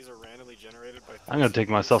here? These are randomly generated by... I'm gonna take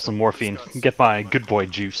myself some morphine. Get my good boy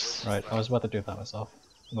juice. Right, I was about to do that myself.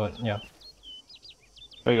 But, yeah.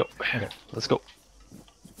 There you go. Okay. Let's go.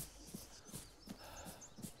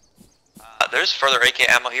 There's further AK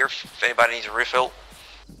ammo here if anybody needs a refill.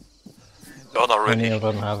 Oh, not really. Any of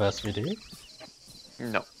them have SVD?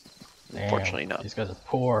 No. Damn, Unfortunately not. These guys are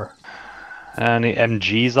poor. Any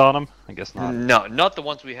MGs on them? I guess not. No, not the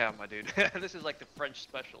ones we have, my dude. This is like the French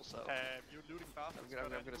special, so you're looting fast. I'm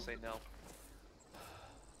gonna say no.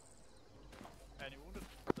 Any wounded?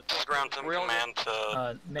 Ground team command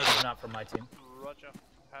to... Negative, not from my team. Roger.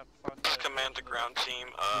 Have fun. Command to ground team.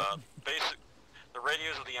 The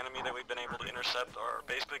radios of the enemy that we've been able to intercept are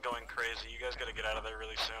basically going crazy. You guys gotta get out of there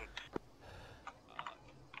really soon.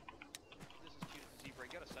 This is Chief Zebra.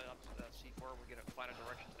 You gotta set up to C4. We're gonna find a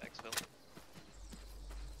direction to exfil.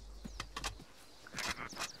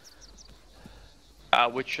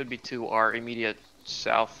 Which should be to our immediate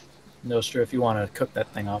south. Nostra, if you want to cook that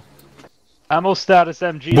thing up. Ammo status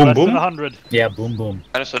MG Boom, less boom. than 100. Yeah, boom boom.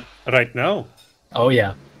 Understood. Right now. Oh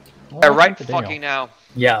yeah. Right fucking now.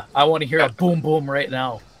 Yeah, I want to hear a boom boom right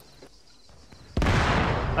now.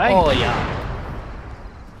 Thank Oh you. yeah.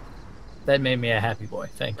 That made me a happy boy.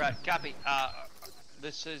 Thank you. Right, copy.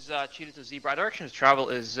 This is Cheetah to Zebra. Our direction of travel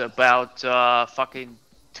is about fucking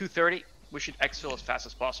 2:30. We should exfil as fast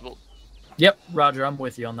as possible. Yep, Roger, I'm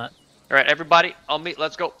with you on that. Alright, everybody, on me,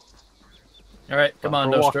 let's go. Alright, come on,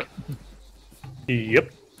 for a walk. Nostra.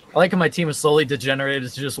 Yep. I like how my team is slowly degenerated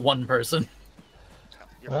to just one person.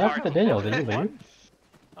 You're What happened to Daniel? Did he leave?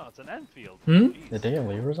 Oh, it's an Enfield. Hmm? Did Daniel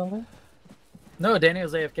leave or something? No,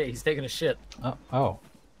 Daniel's AFK. He's taking a shit. Oh.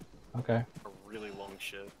 Okay. A really long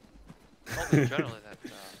shit. All the adrenaline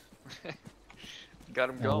that got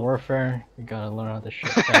him In going. warfare, you gotta learn how to shoot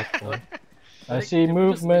tactically. I see Did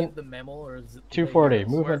we just leave movement the mammal, or is it 240.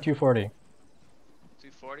 Movement 240.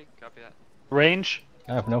 240, copy that. Range?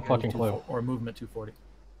 I have no fucking clue. Or movement 240.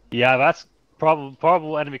 Yeah, that's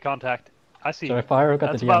probable enemy contact. I see. So if I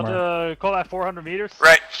got That's the about, DMR. call that 400 meters?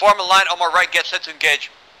 Right, form a line on my right, get set to engage.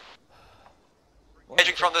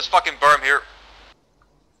 Engaging from this fucking berm here.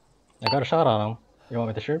 I got a shot on him. You want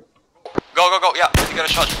me to shoot? Go, go, go, yeah, you got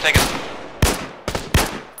a shot, take it.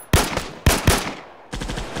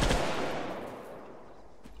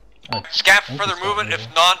 Scan for further movement, if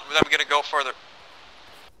none, then we're gonna go further.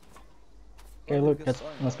 Okay, Luke,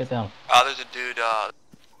 let's get down. There's a dude,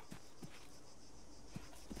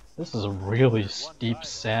 This is a really steep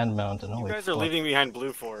sand mountain. You Holy guys are fuck. leaving behind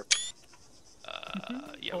blue for.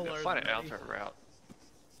 Yeah, we're gonna find an alternate route.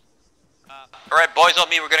 Alright, boys on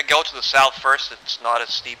me, we're gonna go to the south first. It's not as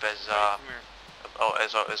steep as,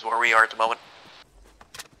 as where we are at the moment.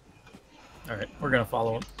 Alright, we're gonna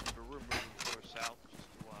follow him. We're moving towards south just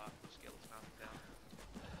to scale this mountain down.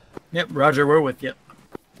 Yep, Roger, we're with you.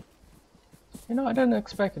 You know, I didn't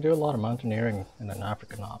expect to do a lot of mountaineering in an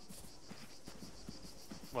African op.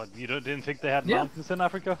 What, you didn't think they had Yeah. mountains in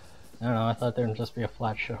Africa? I don't know, I thought there'd just be a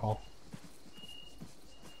flat shithole.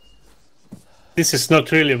 This is not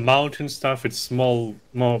really mountain stuff, it's more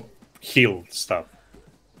hill stuff.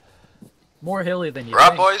 More hilly than you Right,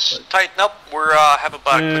 think. boys, but- tighten up. We're, have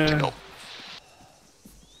about a clip to go.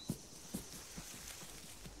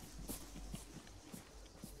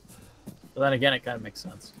 But then again, it kind of makes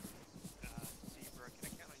sense.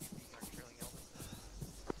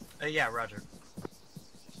 Yeah, Roger.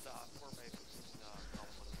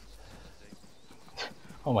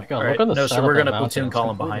 Oh my god, Alright, look on the no, side so we're of that gonna mountain, platoon it's column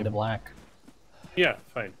completely behind him. black. Yeah,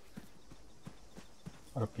 fine.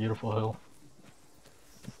 What a beautiful hill.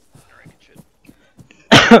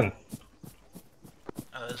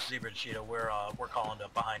 This is Zebra and Cheetah. We're calling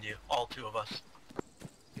up behind you, all two of us.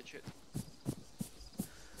 Good shit.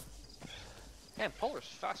 Man, Polar's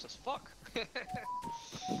fast as fuck.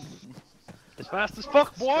 As fast as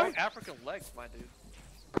fuck, boy! Strong African legs, my dude.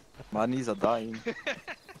 My knees are dying.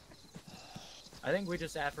 I think we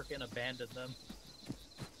just African abandoned them.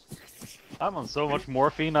 I'm on so much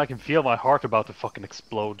morphine, I can feel my heart about to fucking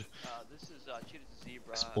explode. This is Cheetah to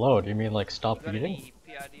Zebra. Explode? You mean like stop Got beating? any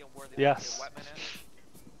PID on where the Yes. white man is?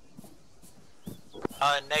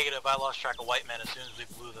 Negative. I lost track of White Man as soon as we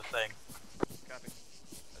blew the thing. Copy.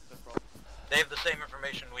 That's no problem. They have the same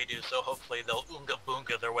information we do, so hopefully they'll oonga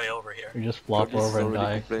boonga their way over here. You just flop Curtis is over and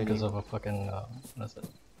already die complaining. because of a fucking, what is it?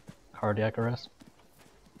 Cardiac arrest?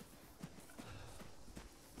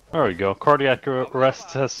 There we go, cardiac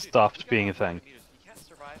arrest has stopped being a thing. You can't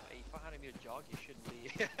survive a 500-meter jog, you shouldn't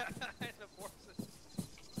be in the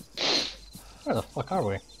forces. Where the fuck are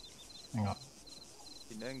we? Hang on.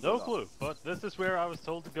 No clue, but this is where I was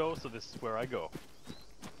told to go, so this is where I go.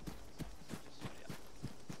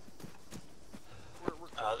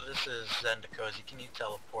 This is Zendakozy. Can you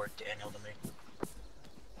teleport Daniel to me?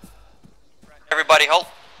 Everybody, halt.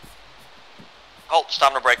 Halt, it's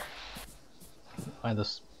time to break. Find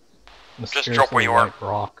this Just drop where mysteriously you are. white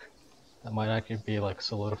rock. That might actually be like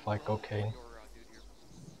solidified cocaine.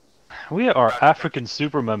 We are African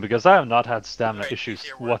Supermen because I have not had stamina issues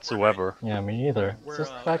whatsoever. Yeah, me neither. It's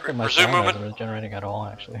just the fact that my Resume stamina isn't movement. regenerating at all,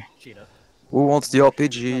 actually. Cheetah. Who wants the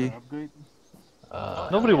RPG?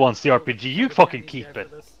 Nobody wants the RPG, you fucking keep it.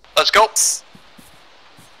 Let's go.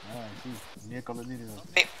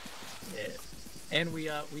 Yeah. And we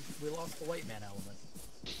lost the White Man element.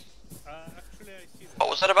 What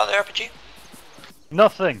was that about the RPG?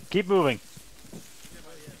 Nothing, keep moving.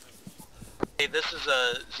 Hey, this is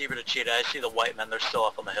Zebra to Cheetah. I see the White Men. They're still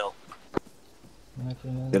up on the hill.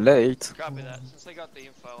 You're late. Copy that. Since they got the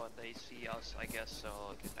info and they see us, I guess, so...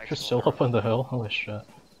 You're still up on the hill? Holy shit.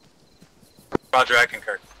 Roger, I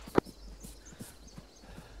concur.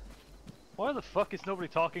 Why the fuck is nobody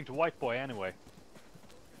talking to White Boy anyway?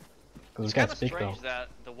 Because we It's can't kind of speak though. strange that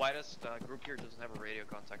the whitest group here doesn't have a radio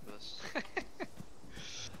contact with us.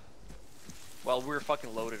 Well, we're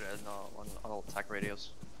fucking loaded on all attack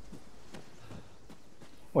radios.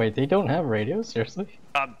 Wait, they don't have radios? Seriously?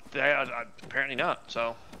 Apparently not,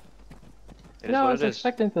 so... It is No, I what was it is.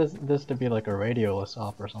 expecting this to be like a radioless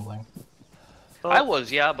op or something. I was,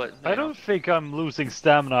 yeah, but... I don't think I'm losing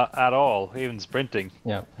stamina at all, even sprinting.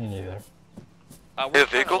 Yeah, me neither. We're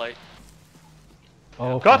vehicle? Late.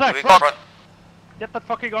 Oh, Contact Vehicle front! front. Get that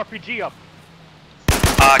fucking RPG up!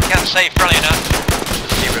 Can't say friendly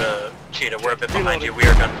enough. Zebra to Cheetah, we're a bit behind you. We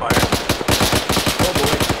are gunfire.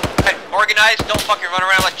 Hey, organize, don't fucking run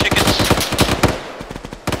around like chickens.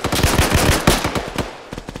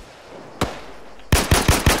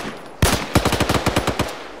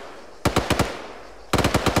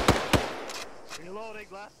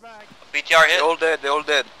 CPR hit. They're all dead. They're all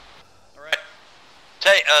dead. Alright.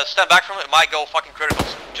 Stand back from it. It might go fucking critical.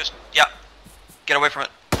 Just, yeah. Get away from it.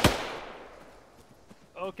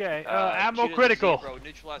 Okay, ammo critical. Bro,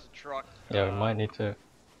 neutralize the truck. Yeah, we might need to.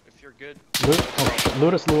 If you're good.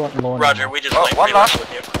 Loot is low on Roger, ammo. we just Oh, like one last.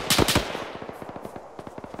 with you.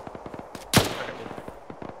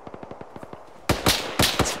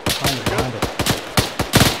 Behind it.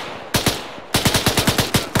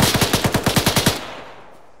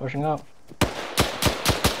 Pushing up.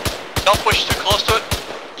 Don't push too close to it.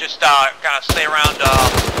 Just kind of stay around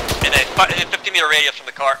in a 50-meter radius from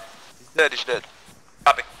the car. He's dead. He's dead.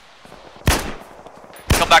 Copy.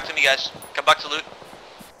 Come back to me, guys. Come back to loot.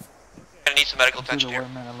 Gonna need some medical attention The here.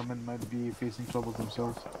 white man element might be facing trouble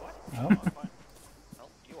themselves. Oh. Well,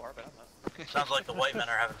 you are, but I'm not. Sounds like the white men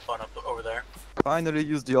are having fun up over there. Finally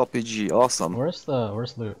used the RPG. Awesome. Where's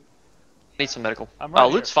loot? Need some medical. I'm right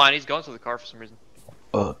Loot's fine. He's going to the car for some reason.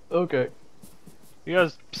 Okay. You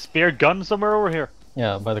guys spare guns somewhere over here?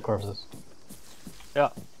 Yeah, by the corpses. Yeah.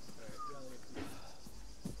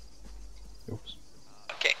 Oops.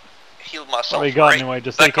 Okay. Heal myself. What we got right. anyway,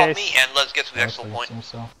 just Back in on case? me and let's get to the exfil point. Seems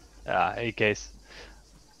so. Yeah, in case.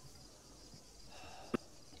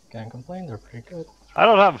 Can't complain, they're pretty good. I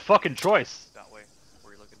don't have a fucking choice. That way.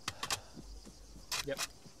 Where are you looking? Yep.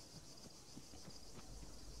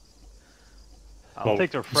 I'll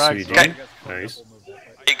take their frags. Sweet. Okay. Nice.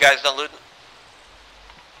 You guys done looting?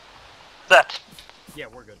 That. Yeah,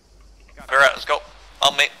 we're good. Alright, let's go.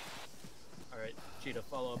 On me. Alright, Cheetah,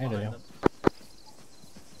 follow up Hey, behind Daniel. them.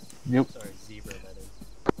 Yep. Sorry, Zebra, that is.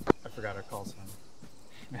 I forgot our call sign.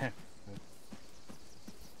 Nostra,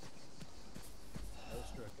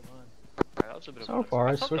 come on. Alright, that was a bit So of far,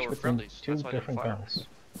 I thought they switched were between friendlies. two That's why they different fire. guns.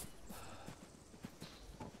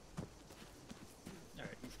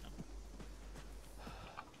 Alright, he's coming.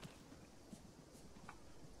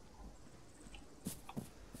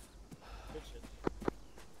 Good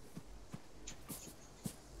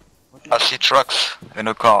shit. I see trucks in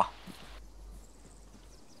a car.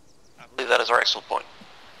 I believe that is our exfil point.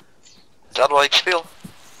 Is that what you feel?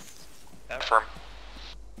 Confirm.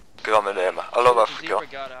 Good med dem. I love Africa. Zebra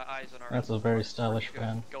got eyes on our That's a very stylish We're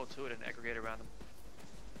gonna van. Go to it and aggregate around them.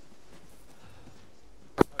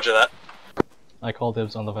 Roger that. I call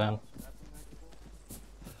dibs on the van.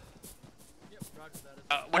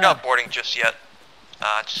 We're not boarding just yet.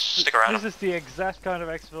 Just stick around. This is the exact kind of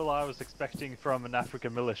exfil I was expecting from an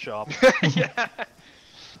African militia shop. Yeah.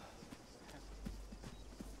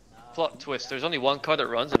 Plot twist. There's only one car that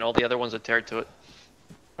runs and all the other ones are teared to it.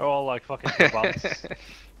 They're all like fucking bounce.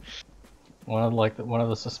 One of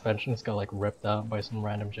the suspensions got like ripped out by some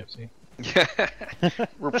random gypsy. Yeah.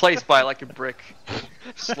 Replaced by like a brick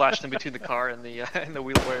slashed in between the car and the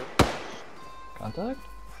wheelbarrow. Contact?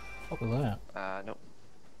 What was that? Nope.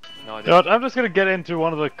 No You know idea. what, I'm just gonna get into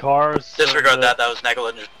one of the cars. Disregard and, that. That was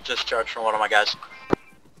negligent discharge from one of my guys.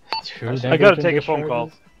 I gotta take a phone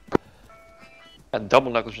call. And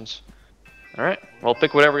double negligence. Alright. Well,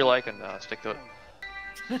 pick whatever you like and stick to it.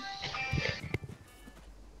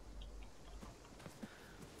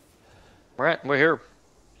 Alright, we're here.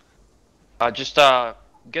 Just get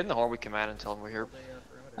in the horn with command and tell them we're here.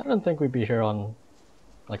 I didn't think we'd be here on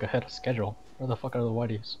like ahead of schedule. Where the fuck are the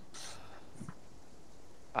whiteys?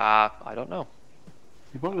 I don't know.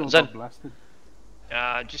 You probably Zen. got blasted.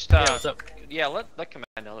 Just Yeah, what's up? yeah, let command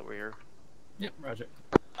know that we're here. Yep, roger.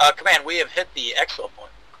 Command, we have hit the exfil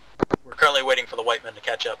point. We're currently waiting for the white men to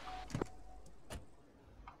catch up.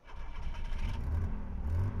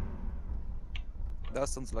 That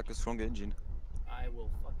sounds like a strong engine. I will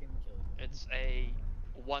fucking kill you. It's a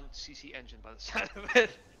 1cc engine by the sound of it.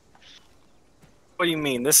 What do you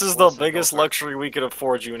mean? This is Well, the so biggest go for it. luxury we could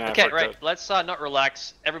afford you in Okay, Africa. right. Let's not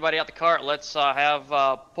relax. Everybody out the car. Let's have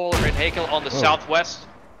Polar and Hakel on the Whoa. southwest.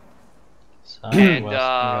 Southwest, And, we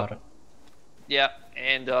got it. Yeah,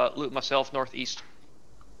 and Loot myself northeast.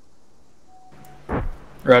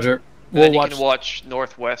 Roger. And We'll then you watch can watch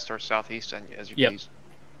northwest or southeast and as you Yep. please.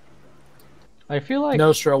 I feel like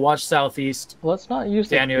Nostra, watch southeast. let's not use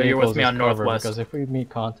the Daniel, you're with vehicles me as on cover, northwest. because if we meet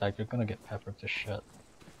contact, you're gonna get peppered to shit.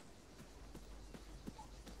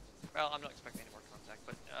 Well, I'm not expecting any more contact,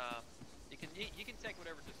 but you can take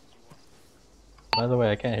whatever distance you want. By the way,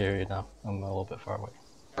 I can't hear you now. I'm a little bit far away.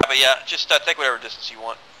 But yeah, just take whatever distance you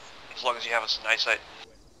want, as long as you have us in eyesight.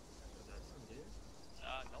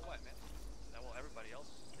 No white man. Well, everybody else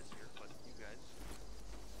is here, but you guys.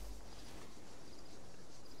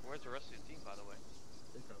 Where's the rest of your team, by the way?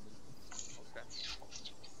 Okay.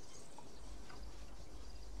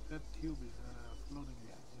 That tube is floating.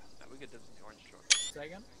 Yeah. We get dibs in the orange truck. Say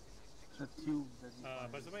again?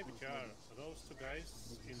 By the way, BTR, those two guys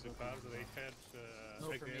in the car, they had No,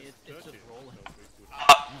 for me, it's just rolling.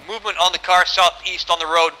 Movement on the car southeast on the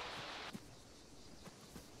road.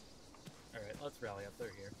 Alright, let's rally up. They're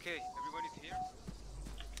here. Okay, everybody's here?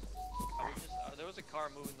 There was a car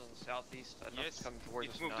moving on the southeast. I don't know if it's coming towards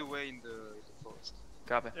us It moved now. away in the forest.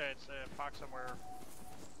 Copy. Yeah, it's parked somewhere.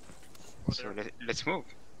 So let's move.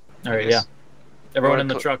 Alright, yeah. Everyone in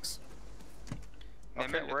the trucks. Okay,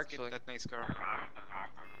 Okay, we're let's get actually... that nice car.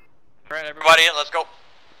 Alright, everybody in, let's go.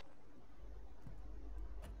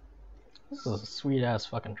 This is a sweet ass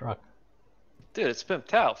fucking truck. Dude, it's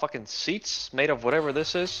pimped out. Fucking seats made of whatever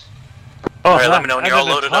this is. Oh, Alright, let me know when you're all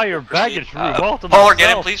loaded up. Entire baggage room all to Paul, get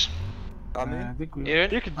in, myself. please. I think we. You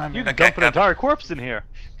can Okay, dump an entire corpse in here.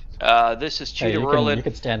 This is Hey, Cheetah you Whirling.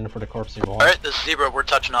 can stand in for the corpse if you want. Alright, this is Zebra, we're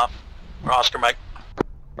touching off. We're Oscar Mike.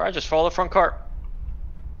 Right, just follow the front car.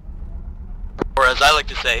 Or as I like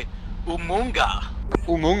to say, Umunga.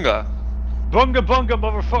 Umunga. Bunga bunga,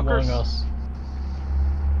 motherfuckers. Among Us.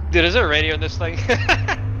 Dude, is there a radio in this thing?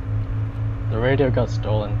 The radio got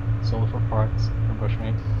stolen. Sold for parts for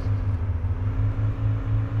bushmeat.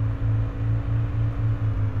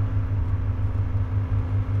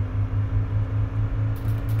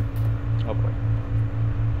 Oh boy.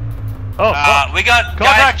 Oh, We got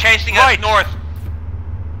Contact guys chasing right. us north.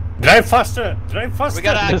 Drive faster! Drive faster! We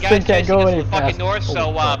got This guys thing can't chasing go us any from fucking faster. north, so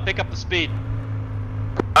Holy crap. pick up the speed.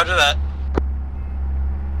 Roger that.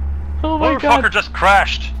 Oh my Motherfucker god! just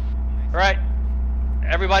crashed. Alright.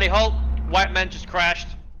 Everybody halt. White man just crashed.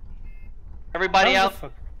 Everybody How out. the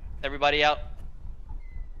fuck? Everybody out.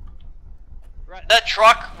 Right. That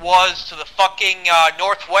truck was to the fucking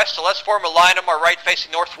northwest, so let's form a line on our right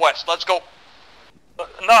facing northwest. Let's go. No,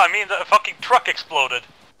 I mean the fucking truck exploded.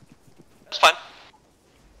 That's fine.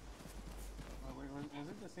 Was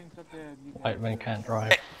it the same truck that you guys? White man can't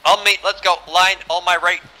drive. Okay, I'll meet. Let's go. Line on my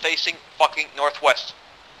right facing fucking northwest.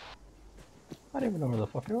 I don't even know where the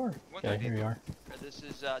fuck you are. What Okay, are here they you are. This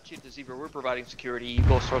is Cheetah Zebra. We're providing security. You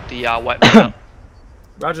go sort the white man out.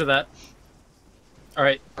 Roger that.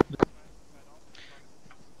 Alright.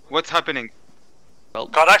 What's happening?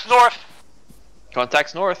 Contacts north.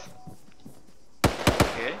 Contacts north.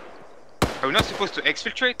 Okay. Are we not supposed to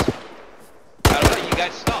exfiltrate? I don't know. You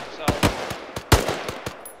guys stop. So.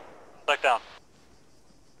 Back down.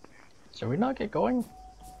 Should we not get going?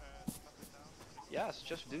 Yeah,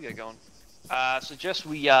 suggest we do get going. Suggest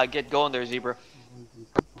we get going there, Zebra.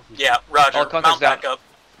 Yeah, Roger. All contacts Mount back down.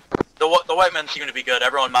 up. The white men seem to be good.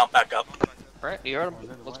 Everyone mount back up. Alright, you heard him.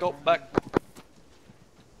 Let's go back.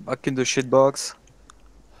 Back in the shitbox.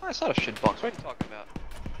 Oh, it's not a shit box. What are you talking about?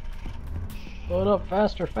 Load up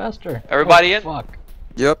faster, faster. Everybody Oh, in? Fuck.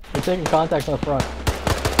 Yep. We're taking contacts on the front.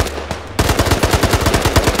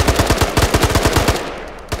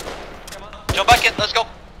 Jump back in. Let's go.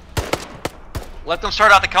 Let them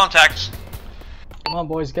start out the contacts. Come on,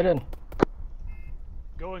 boys, get in.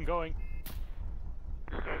 Going.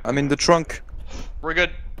 I'm in the trunk. We're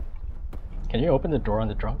good. Can you open the door on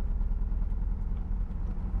the trunk?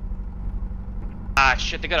 Ah,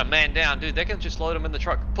 shit, they got a man down, dude. They can just load him in the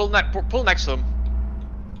truck. Pull next to him.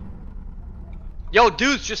 Yo,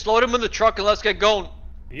 dudes, just load him in the truck and let's get going.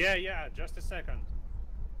 Yeah, just a second.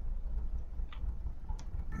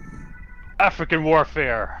 African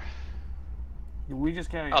warfare. We just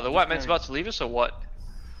carry. Oh, the white man's about to leave us or what?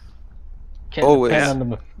 Can't Oh, depend yeah. on them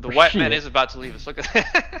The for white shit. man is about to leave us. Look at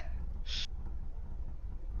that.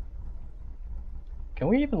 Can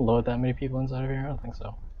we even load that many people inside of here? I don't think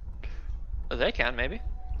so. They can, maybe.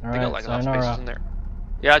 They got Alright, like enough sayonara. spaces in there.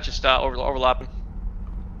 Yeah, just overlapping.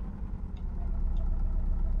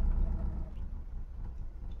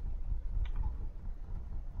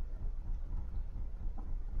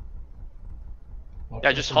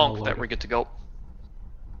 Yeah, just honk that we're good to go.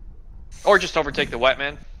 Or just overtake the white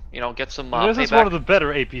man. You know, get some This is payback. one of the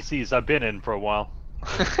better APCs I've been in for a while.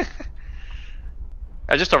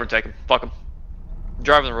 Yeah, just overtake him. Fuck him.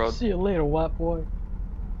 Driving the road. See you later, white boy.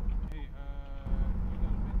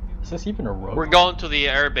 Is this even a road? We're going to the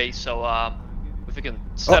airbase, so if we can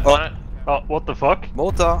step on it. Oh, what the fuck?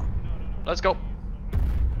 Mota. Let's go.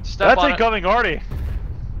 Step That's on it. incoming already.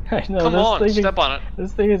 I know, Come this on, thing step on it.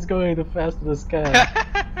 This thing is going the fastest can.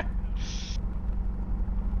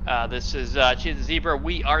 This is Cheetah Zebra.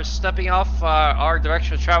 We are stepping off. Our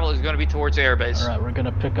direction of travel is going to be towards the airbase. Alright, we're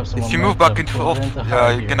gonna pick up some If you move back momentum, and put forth, it into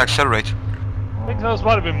high you gear. can accelerate. I think those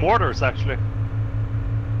might have been mortars, actually.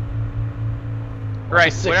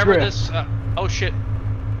 Right, Sick whatever grip. this. Oh shit.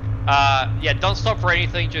 Yeah, don't stop for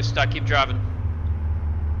anything. Just keep driving.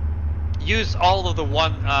 Use all of the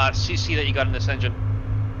one CC that you got in this engine.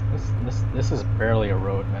 This is barely a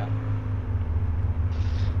road, man.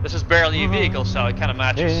 This is barely a vehicle, so it kind of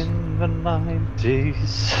matches. In the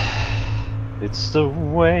 90s, it's the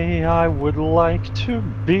way I would like to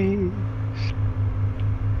be.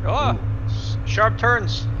 Oh, sharp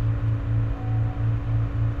turns.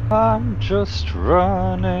 I'm just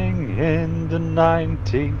running in the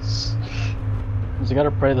 90s. So you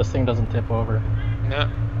gotta pray this thing doesn't tip over. Yeah.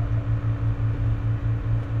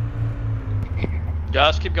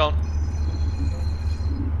 Just keep going.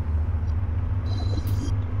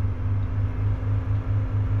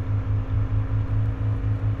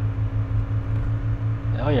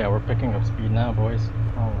 Oh yeah, we're picking up speed now, boys.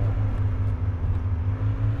 Oh.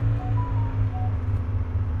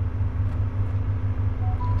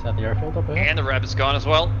 Is that the airfield up ahead? And the rabbit's gone as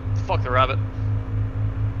well. Fuck the rabbit.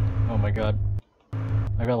 Oh my god.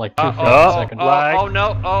 I got like 2 frames a second. Oh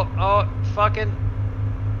no, oh, fucking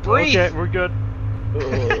breathe! Okay, we're good.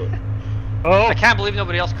 Oh! I can't believe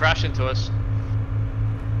nobody else crashed into us.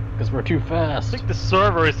 Because we're too fast. I think the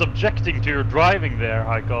server is objecting to your driving there,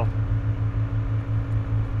 Heiko.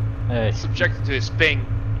 Hey. Subjected to his ping.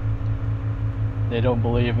 They don't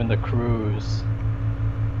believe in the cruise.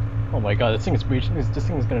 Oh my god, this thing is breaching. This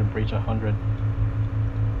thing is gonna breach 100.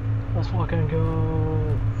 Let's fucking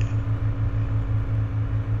go.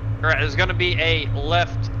 Alright, there's gonna be a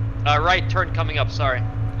right turn coming up, sorry.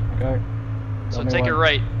 Okay. So take it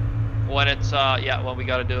right when it's, yeah, when we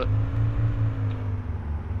gotta do it.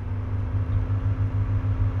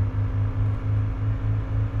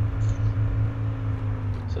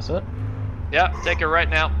 Is this it? Yeah, take it right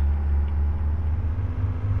now.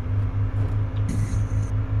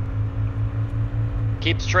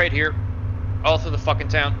 Keep straight here, all through the fucking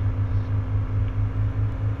town.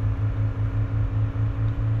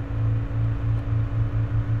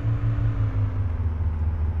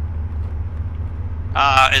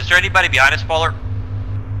 Is there anybody behind us, Polar?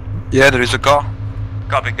 Yeah, there is a car.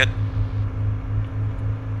 Copy, good.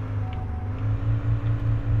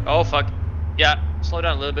 Oh fuck. Yeah, slow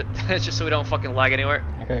down a little bit, just so we don't fucking lag anywhere.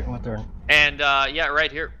 Okay, one turn. And yeah,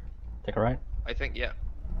 right here. Take a right? I think, yeah.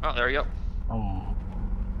 Oh, there you go.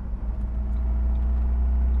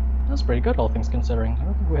 That's pretty good, all things considering. I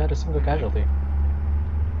don't think we had a single casualty.